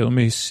on. Okay, let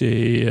me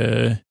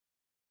see.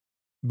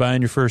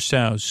 Buying your first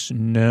house.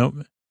 Nope,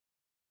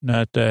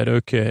 not that.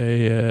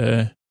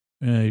 Okay,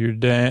 your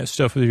dad,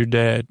 stuff with your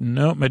dad.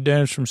 Nope, my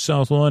dad's from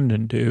South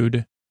London,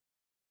 dude.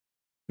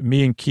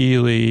 Me and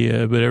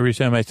Keely, but every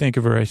time I think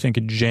of her, I think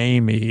of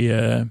Jamie.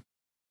 And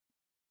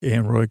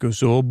Roy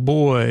goes, oh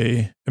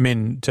boy. I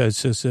mean, Ted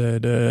says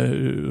that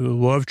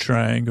love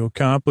triangle,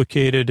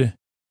 complicated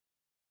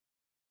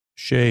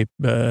shape,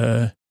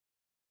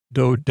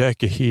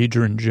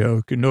 dodecahedron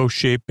joke. No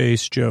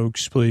shape-based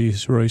jokes,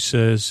 please, Roy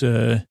says.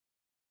 And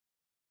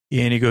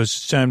he goes,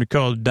 it's time to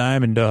call the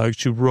Diamond Dogs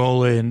to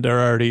roll in. They're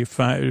already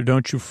fine.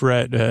 Don't you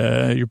fret.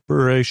 Your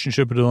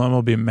relationship with them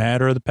will be a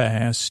matter of the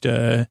past.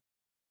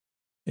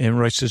 And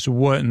Roy says,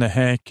 what in the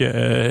heck?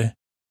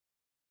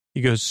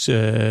 He goes,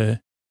 oh,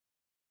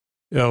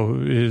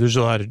 there's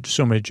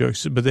so many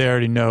jokes, but they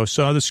already know.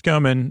 Saw this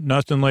coming.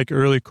 Nothing like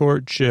early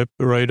courtship.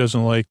 Roy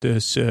doesn't like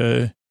this.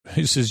 He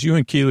says, you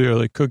and Keely are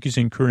like cookies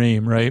and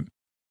cream, right?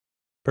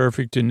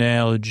 Perfect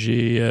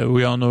analogy.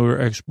 We all know who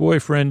her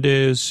ex-boyfriend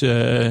is.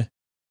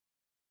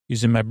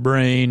 He's in my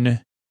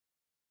brain.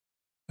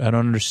 I don't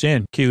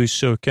understand. Keely's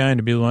so kind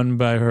to be loved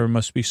by her.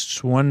 Must be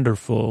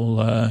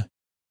wonderful.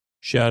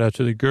 Shout out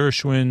to the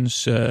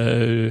Gershwins.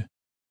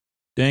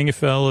 Dang it,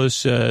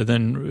 fellas.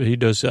 Then he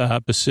does the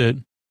opposite.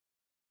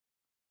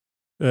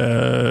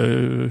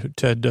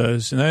 Ted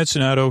does. And that's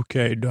not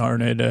okay,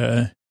 darn it.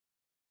 I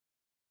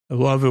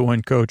love it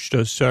when Coach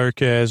does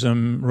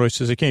sarcasm. Roy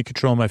says, I can't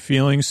control my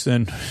feelings.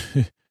 Then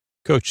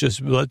Coach says,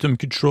 let them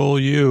control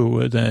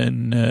you.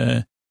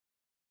 Then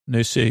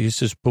they say, he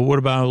says, but what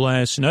about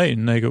last night?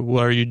 And they go,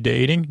 well, are you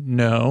dating?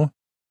 No.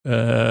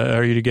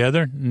 Are you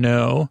together?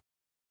 No.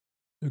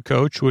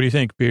 Coach, what do you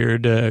think,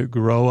 Beard?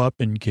 Grow up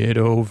and get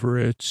over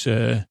it.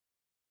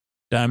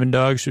 Diamond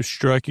Dogs have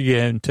struck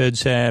again.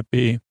 Ted's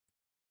happy.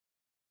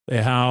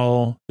 They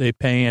howl. They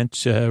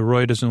pant.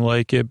 Roy doesn't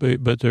like it,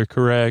 but they're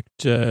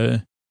correct.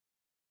 Then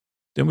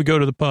we go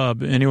to the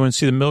pub. Anyone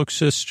see the Milk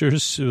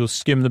Sisters? We'll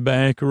skim the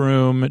back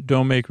room.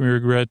 Don't make me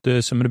regret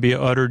this. I'm going to be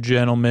an utter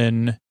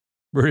gentleman.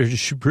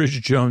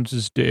 Bridget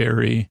Jones's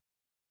Dairy.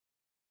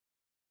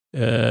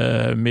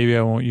 Maybe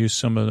I won't use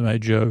some of my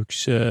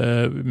jokes.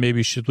 Maybe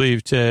you should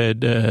leave,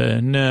 Ted.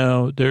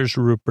 No, there's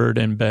Rupert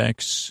and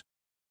Bex.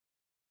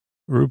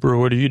 Rupert,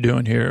 what are you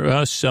doing here?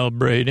 Us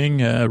celebrating.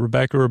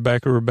 Rebecca.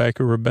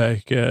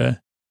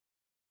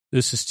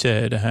 This is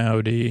Ted.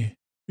 Howdy.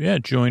 Yeah,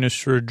 join us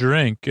for a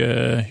drink.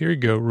 Here you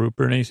go,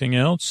 Rupert. Anything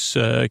else?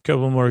 A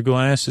couple more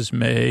glasses,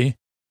 May.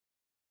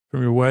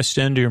 From your West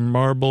End to your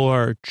Marble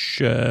Arch.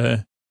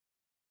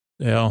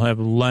 They all have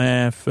a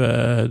laugh.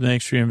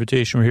 Thanks for your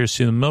invitation. We're here to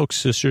see the Milk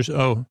Sisters.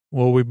 Oh,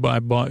 well, I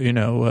bought,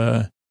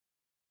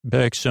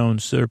 Bex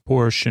owns their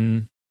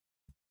portion.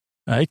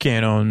 I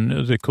can't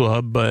own the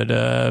club, but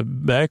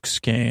Bex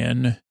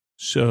can.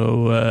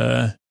 So,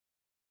 I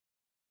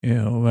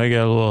got a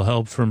little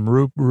help from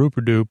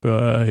Rupert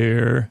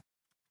here.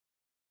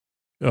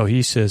 Oh,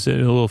 he says it, a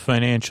little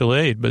financial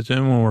aid. But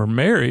then when we're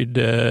married,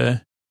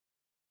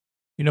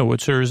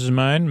 what's hers is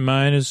mine.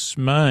 Mine is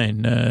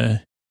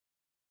mine.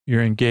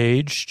 You're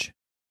engaged.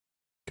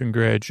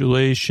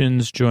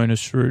 Congratulations. Join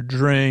us for a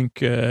drink.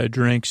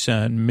 Drinks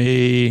on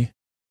me.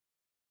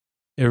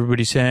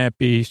 Everybody's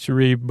happy.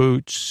 3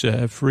 boots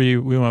free.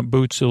 We want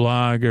boots of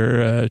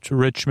lager to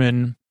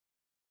Richmond.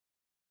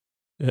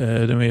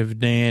 Then we have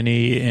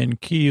Danny and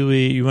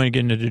Keely. You want to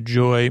get into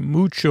joy.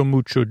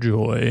 Mucho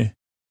joy.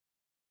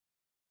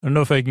 I don't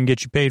know if I can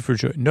get you paid for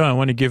joy. No, I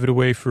want to give it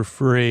away for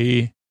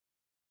free.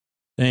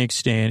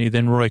 Thanks, Danny.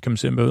 Then Roy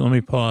comes in, but let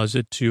me pause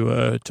it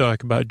to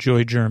talk about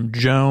Joy Germ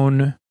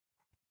Joan.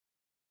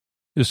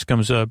 This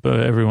comes up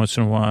every once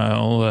in a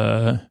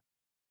while.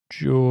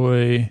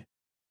 Joy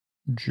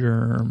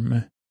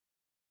Germ.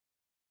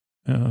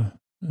 I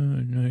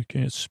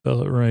can't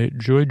spell it right.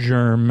 Joy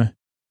Germ.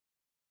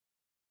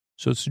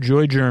 So it's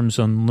Joy Germs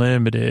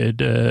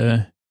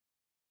Unlimited.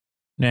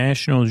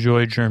 National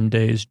Joy Germ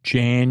Day is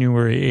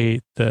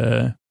January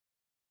 8th.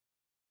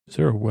 Is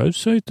there a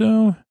website,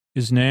 though?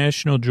 Is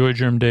National Joy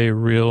Germ Day a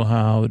real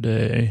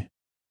holiday?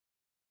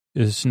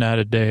 It's not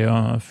a day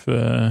off.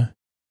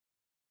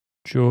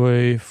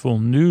 Joyful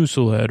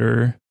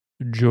newsletter.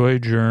 Joy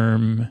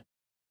Germ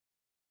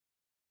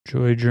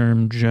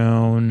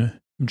Joan.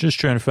 I'm just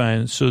trying to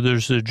find. So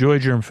there's the Joy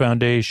Germ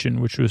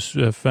Foundation, which was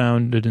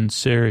founded in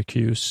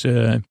Syracuse.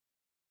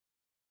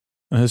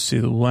 Let's see,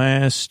 the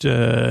last.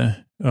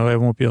 I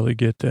won't be able to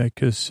get that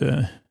because.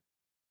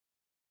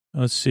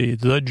 Let's see,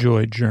 the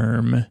Joy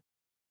Germ.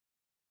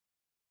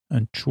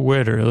 On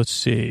Twitter, let's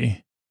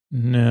see.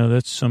 No,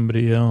 that's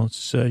somebody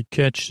else.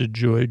 Catch the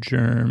Joy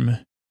Germ.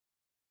 I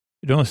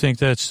don't think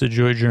that's the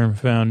Joy Germ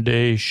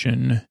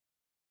Foundation.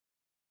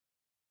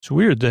 It's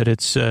weird that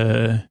it's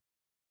not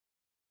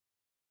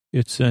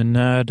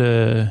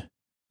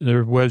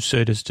their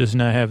website does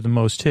not have the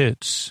most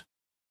hits.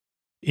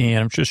 And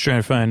I'm just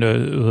trying to find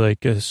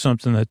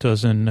something that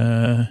doesn't,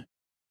 let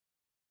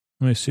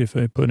me see if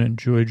I put in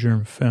Joy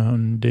Germ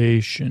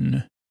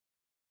Foundation.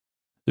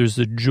 There's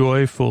the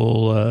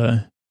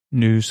Joyful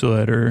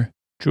newsletter.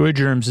 Joy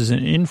Germs is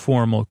an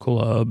informal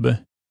club.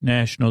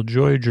 National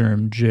Joy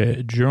Germ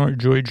Day.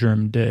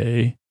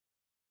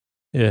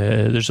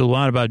 There's a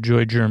lot about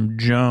Joy Germ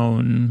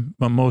Joan,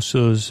 but most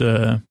of those,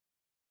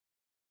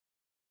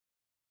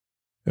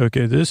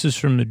 okay, this is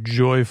from the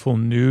Joyful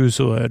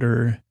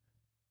newsletter.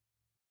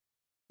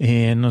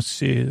 And let's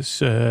see,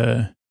 this,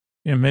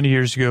 many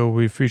years ago,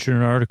 we featured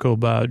an article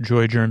about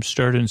Joy Germ,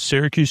 started in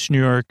Syracuse, New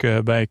York,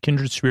 by a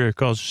kindred spirit,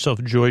 calls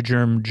herself Joy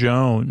Germ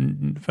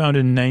Joan,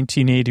 founded in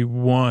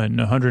 1981,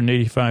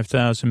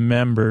 185,000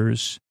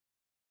 members.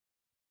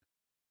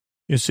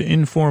 It's an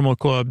informal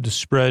club to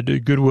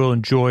spread goodwill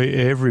and joy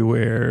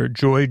everywhere.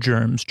 Joy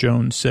Germs,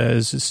 Joan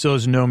says. It still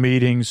has no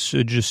meetings,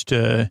 just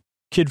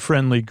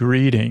kid-friendly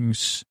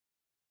greetings.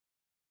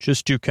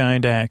 Just do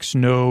kind acts.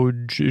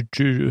 Just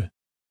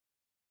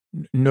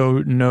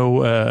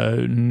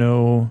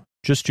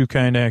do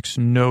kind acts,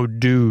 no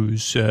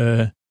dues.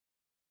 Got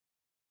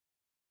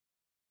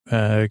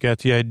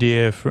the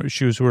idea.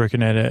 She was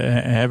working at an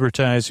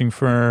advertising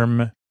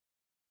firm.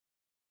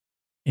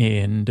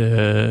 And,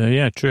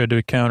 tried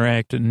to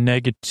counteract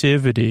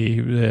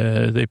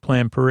negativity. They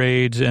plan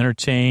parades,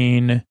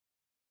 entertain,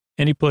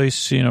 any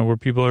place, where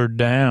people are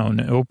down,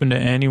 open to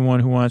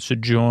anyone who wants to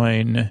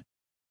join.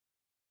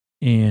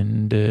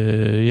 And,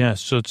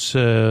 so it's,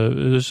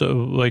 there's a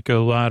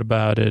lot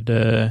about it.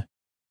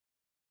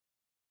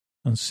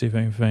 Let's see if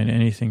I can find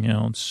anything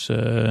else.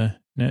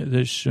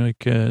 There's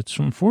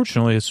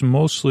unfortunately, it's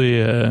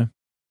mostly,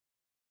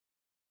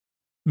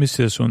 let me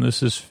see this one.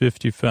 This is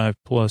 55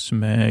 Plus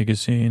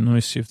magazine. Let me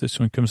see if this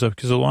one comes up,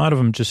 because a lot of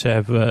them just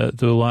have, a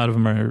lot of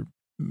them are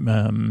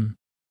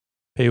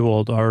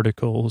paywalled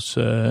articles.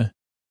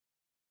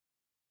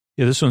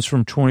 This one's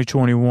from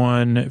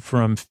 2021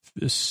 from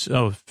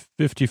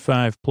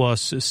 55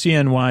 Plus,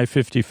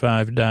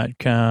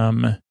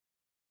 CNY55.com.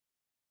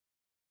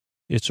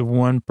 It's a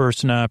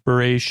one-person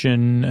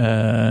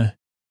operation.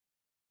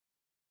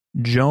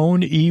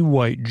 Joan E.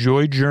 White,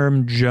 Joy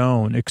Germ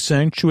Joan,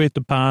 accentuate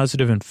the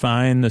positive and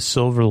find the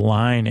silver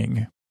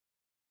lining.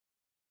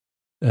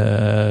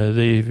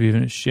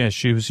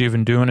 She was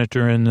even doing it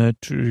during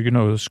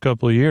those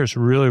couple of years,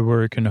 really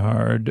working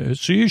hard.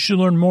 So you should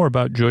learn more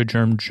about Joy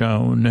Germ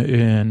Joan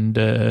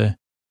and,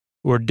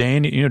 or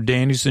Danny,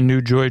 Danny's the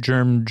new Joy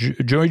Germ.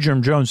 Joy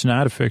Germ Joan's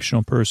not a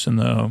fictional person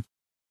though.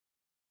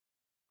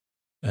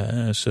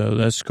 So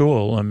that's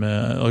cool.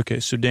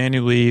 Okay. So Danny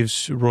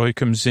leaves. Roy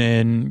comes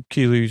in.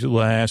 Keely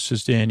laughs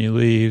as Danny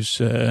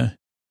leaves.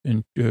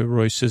 And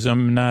Roy says,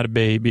 "I'm not a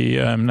baby.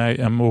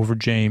 I'm over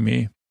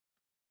Jamie."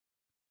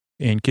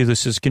 And Keely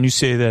says, "Can you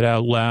say that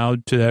out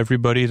loud to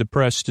everybody? The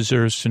press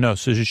deserves to know."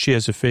 So she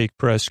has a fake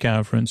press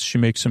conference. She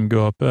makes them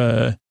go up.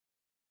 Then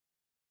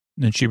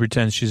she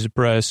pretends she's a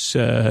press.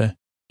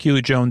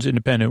 Keely Jones,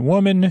 independent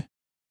woman.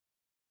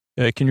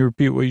 Can you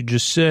repeat what you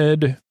just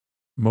said?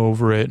 I'm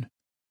over it.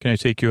 Can I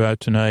take you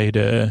out tonight?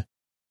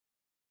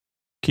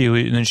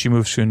 Keely, and then she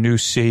moves to a new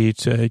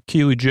seat.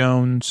 Keely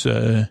Jones,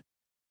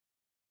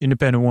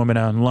 independent woman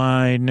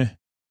online.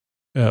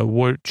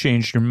 What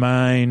changed your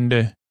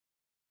mind?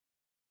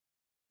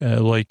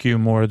 Like you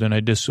more than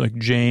I dislike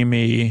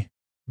Jamie.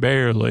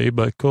 Barely,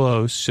 but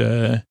close.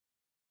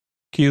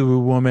 Keely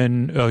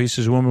woman. Oh, he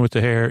says woman with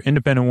the hair.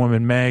 Independent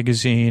Woman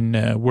magazine.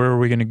 Where are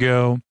we going to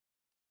go?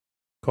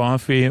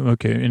 Coffee.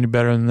 Okay. Any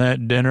better than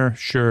that? Dinner?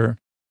 Sure.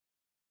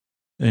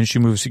 Then she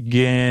moves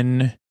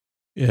again.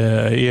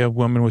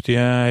 Woman with the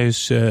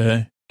eyes.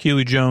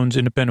 Keely Jones,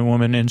 independent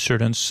woman,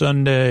 insert on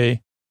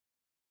Sunday.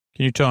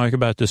 Can you talk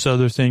about this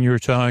other thing you were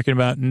talking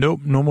about?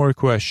 Nope, no more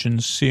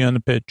questions. See you on the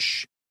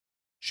pitch.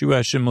 She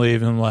watched him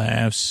leave and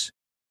laughs.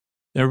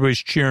 Everybody's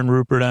cheering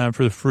Rupert on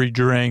for the free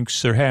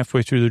drinks. They're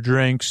halfway through the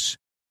drinks.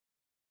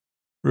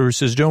 Rupert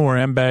says, "Don't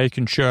worry, I'm back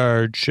in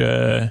charge.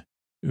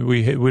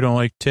 We don't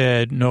like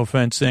Ted. No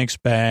offense. Thanks,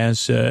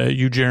 Baz.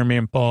 You, Jeremy,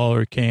 and Paul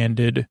are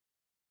candid.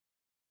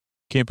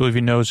 Can't believe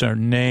he knows our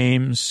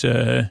names."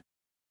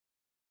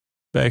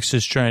 Bex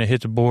is trying to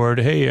hit the board.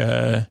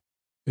 Hey,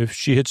 if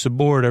she hits the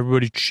board,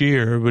 everybody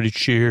cheer. Everybody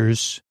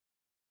cheers.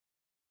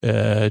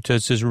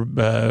 Ted says, "You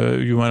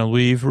want to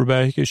leave,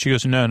 Rebecca?" She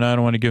goes, No, I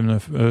don't want to give him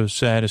the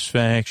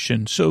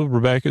satisfaction. So,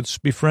 Rebecca, let's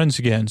be friends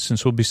again,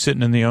 since we'll be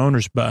sitting in the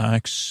owner's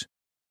box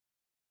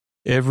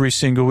every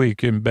single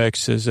week. And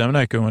Bex says, "I'm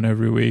not going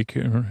every week."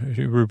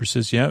 Rupert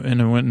says, "Yeah."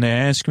 And when they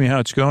ask me how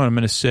it's going, I'm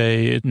going to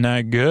say it's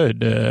not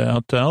good.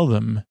 I'll tell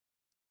them.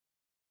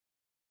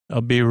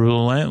 I'll be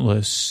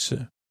relentless.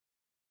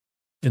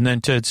 And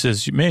then Ted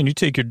says, "Man, you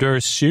take your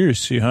darts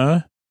seriously,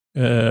 huh?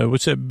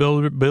 What's that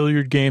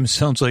billiard game?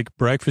 Sounds like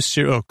breakfast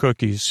cereal. Oh,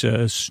 cookies,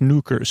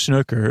 snooker.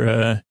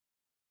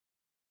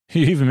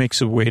 He even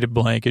makes a weighted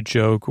blanket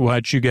joke.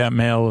 Watch, you got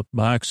mail, a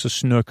box of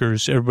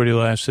snookers. Everybody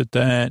laughs at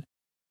that.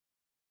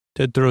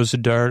 Ted throws a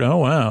dart. Oh,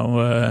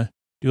 wow.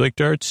 Do you like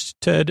darts,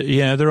 Ted?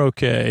 Yeah, they're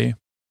okay.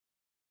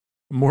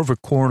 I'm more of a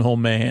cornhole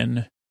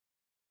man.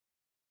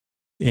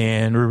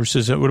 And Rupert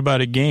says, what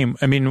about a game?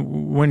 I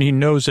mean, when he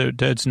knows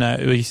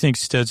that he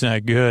thinks Ted's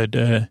not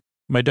good.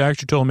 My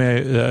doctor told me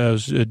I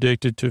was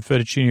addicted to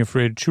fettuccine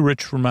Alfredo, too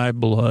rich for my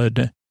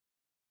blood.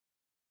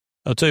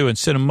 I'll tell you,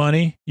 instead of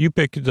money, you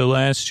pick the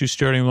last 2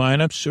 starting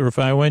lineups, or if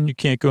I win, you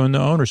can't go in the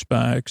owner's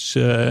box.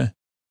 He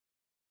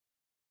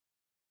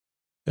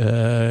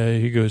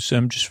goes,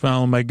 I'm just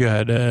following my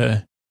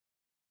gut.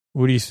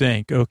 What do you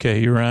think? Okay,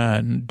 you're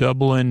on.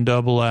 Double in,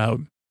 double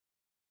out.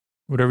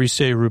 Whatever you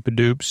say,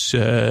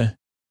 Rupa-doops.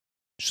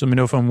 Just let me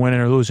know if I'm winning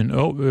or losing.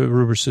 Oh,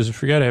 Rupert says, I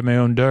forgot I have my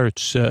own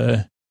darts.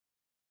 And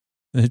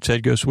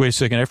Ted goes, wait a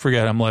second, I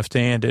forgot I'm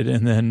left-handed.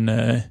 And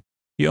then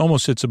he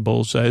almost hits a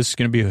bullseye. This is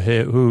going to be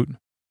a hoot.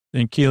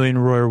 Then Keely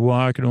and Roy are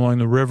walking along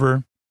the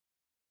river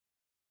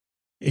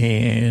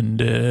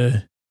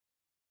and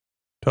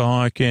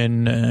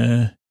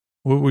talking.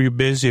 What were you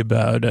busy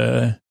about?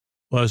 Well,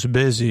 I was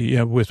busy.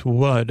 Yeah, with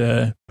what?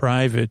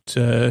 Private.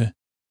 And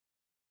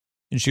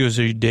she goes,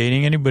 are you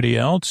dating anybody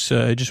else?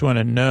 I just want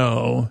to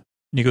know.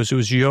 And he goes, it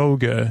was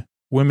yoga.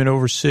 Women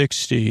over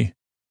 60.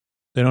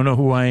 They don't know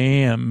who I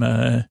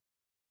am.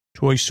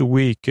 Twice a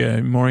week.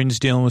 Maureen's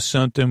dealing with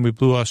something. We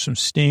blew off some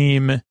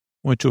steam.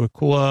 Went to a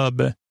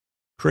club.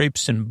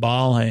 Crepes and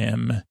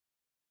Balham.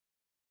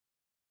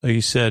 Like he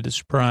said,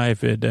 it's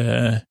private.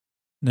 And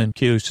then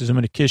Keely says, I'm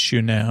going to kiss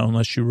you now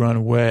unless you run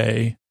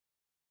away.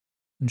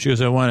 And she goes,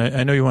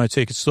 I know you want to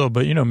take it slow,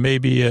 but,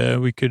 maybe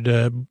we could,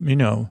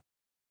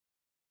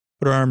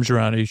 put our arms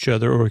around each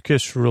other or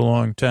kiss for a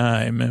long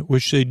time,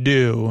 which they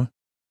do.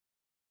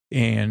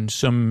 And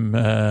some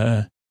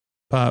almost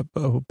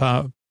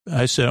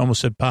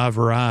said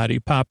Pavarotti.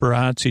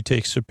 Paparazzi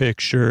takes a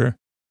picture.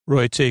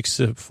 Roy takes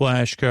the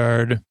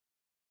flashcard.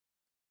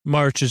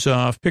 Marches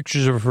off,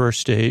 pictures of a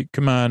first date.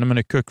 Come on, I'm going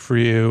to cook for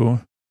you.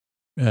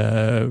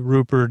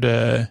 Rupert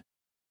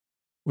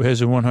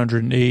has a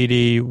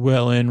 180.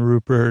 Well in,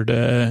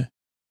 Rupert.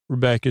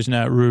 Rebecca's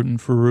not rooting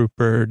for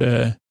Rupert.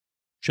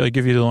 Shall I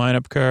give you the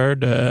lineup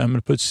card? I'm going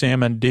to put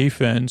Sam on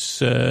defense.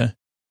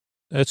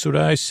 That's what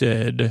I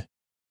said.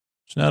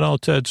 It's not all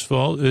Ted's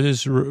fault. It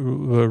is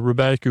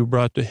Rebecca who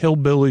brought the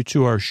hillbilly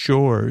to our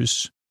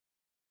shores.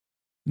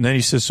 And then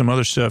he says some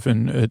other stuff,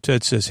 and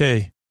Ted says,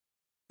 hey,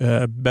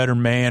 better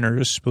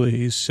manners,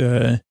 please.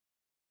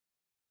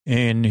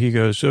 And he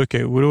goes,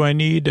 okay, what do I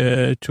need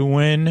to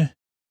win?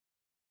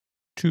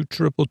 2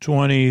 triple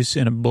 20s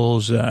and a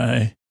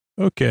bullseye.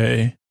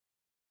 Okay.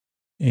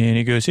 And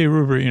he goes, hey,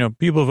 Rupert,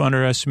 people have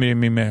underestimated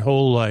me my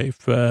whole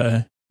life.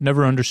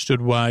 Never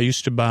understood why. It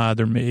used to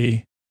bother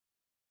me.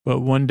 But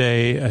one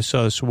day I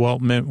saw this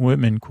Walt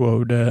Whitman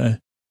quote,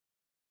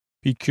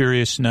 be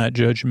curious, not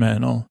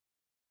judgmental.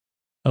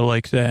 I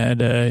like that.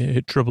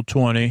 Hit triple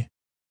 20.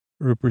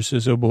 Rupert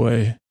says, oh,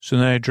 boy. So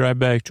then I drive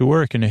back to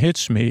work, and it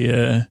hits me.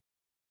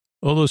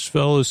 All those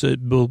fellas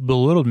that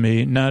belittled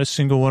me, not a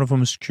single one of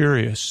them was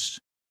curious.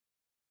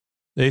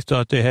 They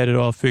thought they had it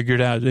all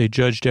figured out. They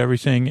judged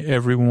everything,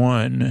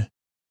 everyone.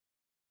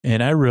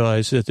 And I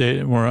realized that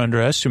they were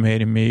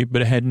underestimating me,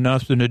 but it had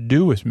nothing to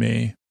do with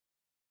me.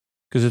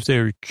 Because if they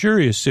were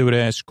curious, they would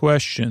ask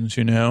questions,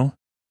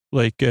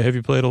 Like, have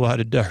you played a lot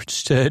of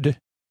darts, Ted?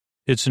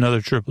 It's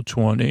another triple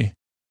 20.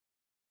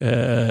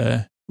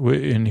 And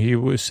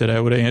he said, I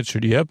would have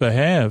answered, yep, I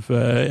have.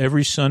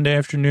 Every Sunday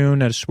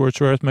afternoon at a sports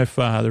bar with my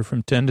father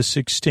from 10 to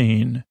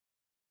 16.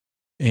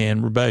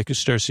 And Rebecca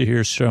starts to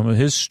hear some of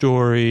his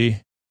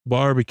story,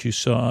 barbecue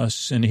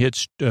sauce, and he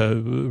hits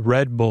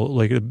Red Bull,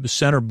 like a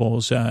center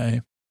bullseye.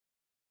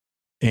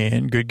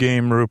 And good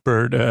game,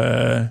 Rupert.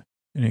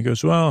 And he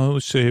goes, well,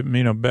 let's see,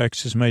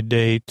 Bex is my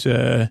date.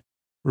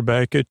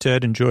 Rebecca,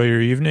 Ted, enjoy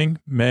your evening.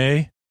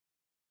 May.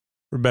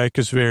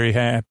 Rebecca's very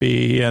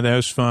happy. Yeah, that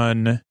was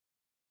fun.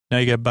 Now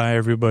you got to buy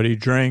everybody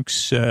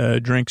drinks.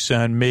 Drinks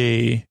on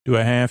me. Do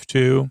I have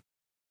to?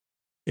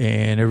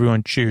 And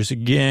everyone cheers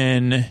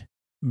again.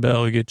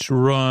 Bell gets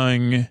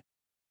rung.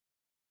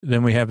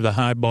 Then we have the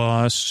high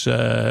boss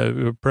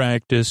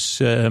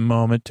practice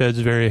moment. Ted's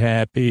very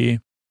happy,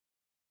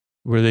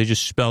 where they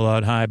just spell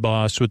out high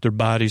boss with their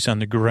bodies on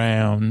the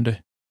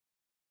ground.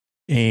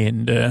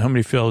 And how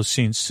many fellas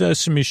seen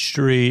Sesame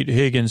Street?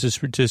 Higgins is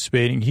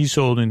participating. He's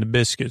holding the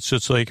biscuit. So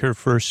it's like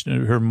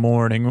her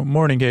morning.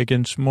 Morning,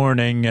 Higgins.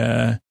 Morning.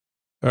 All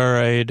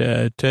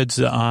right. Ted's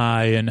the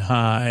I and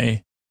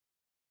hi.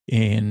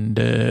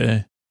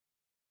 And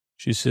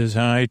she says,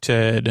 hi,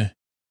 Ted.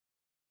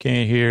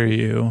 Can't hear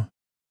you.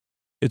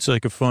 It's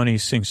like a funny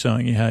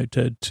sing-songy hi,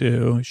 Ted,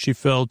 too. She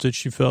felt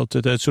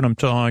it. That's what I'm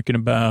talking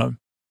about.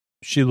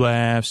 She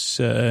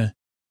laughs.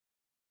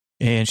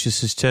 And she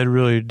says, Ted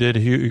really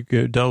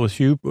dealt with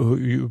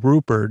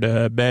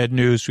Rupert. Bad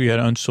news, we got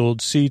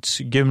unsold seats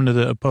given to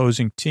the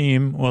opposing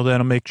team. Well,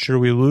 that'll make sure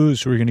we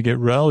lose. We're going to get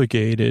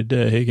relegated,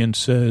 Higgins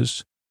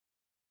says,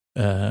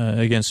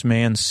 against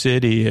Man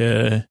City.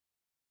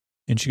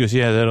 And she goes,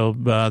 yeah, that'll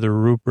bother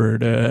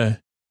Rupert.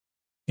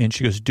 And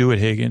she goes, do it,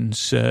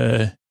 Higgins.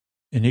 And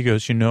he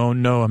goes,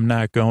 no, I'm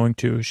not going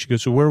to. She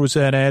goes, well, where was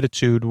that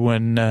attitude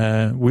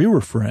when we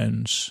were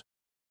friends?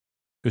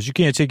 Because you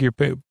can't take your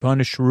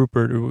punish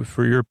Rupert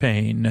for your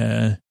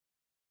pain.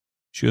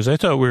 She goes, I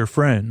thought we were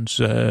friends.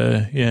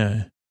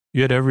 Yeah.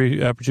 You had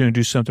every opportunity to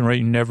do something right.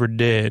 You never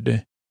did.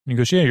 And he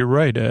goes, yeah, you're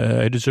right.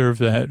 I deserve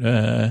that.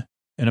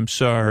 And I'm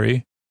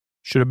sorry.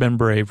 Should have been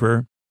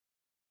braver.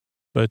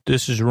 But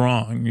this is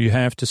wrong. You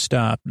have to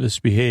stop this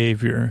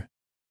behavior.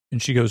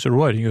 And she goes, or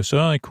what? He goes, oh,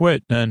 I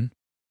quit then.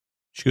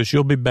 She goes,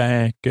 you'll be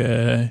back.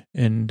 And,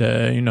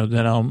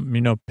 then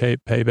I'll,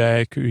 pay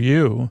back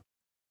you.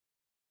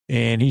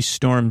 And he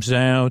storms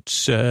out.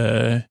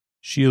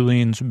 She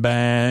leans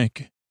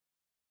back,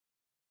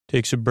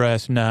 takes a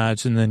breath,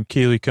 nods, and then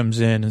Keely comes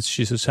in and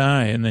she says,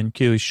 hi. And then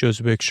Keely shows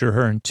a picture of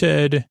her and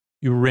Ted.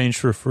 You arranged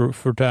for a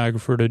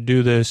photographer to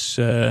do this.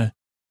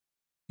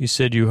 You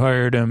said you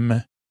hired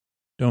him.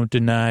 Don't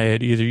deny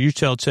it. Either you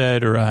tell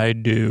Ted or I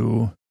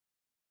do.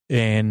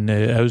 And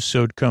the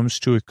episode comes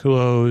to a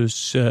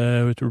close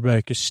with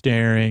Rebecca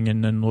staring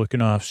and then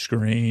looking off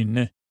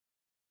screen.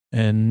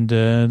 And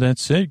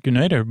that's it. Good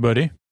night, everybody.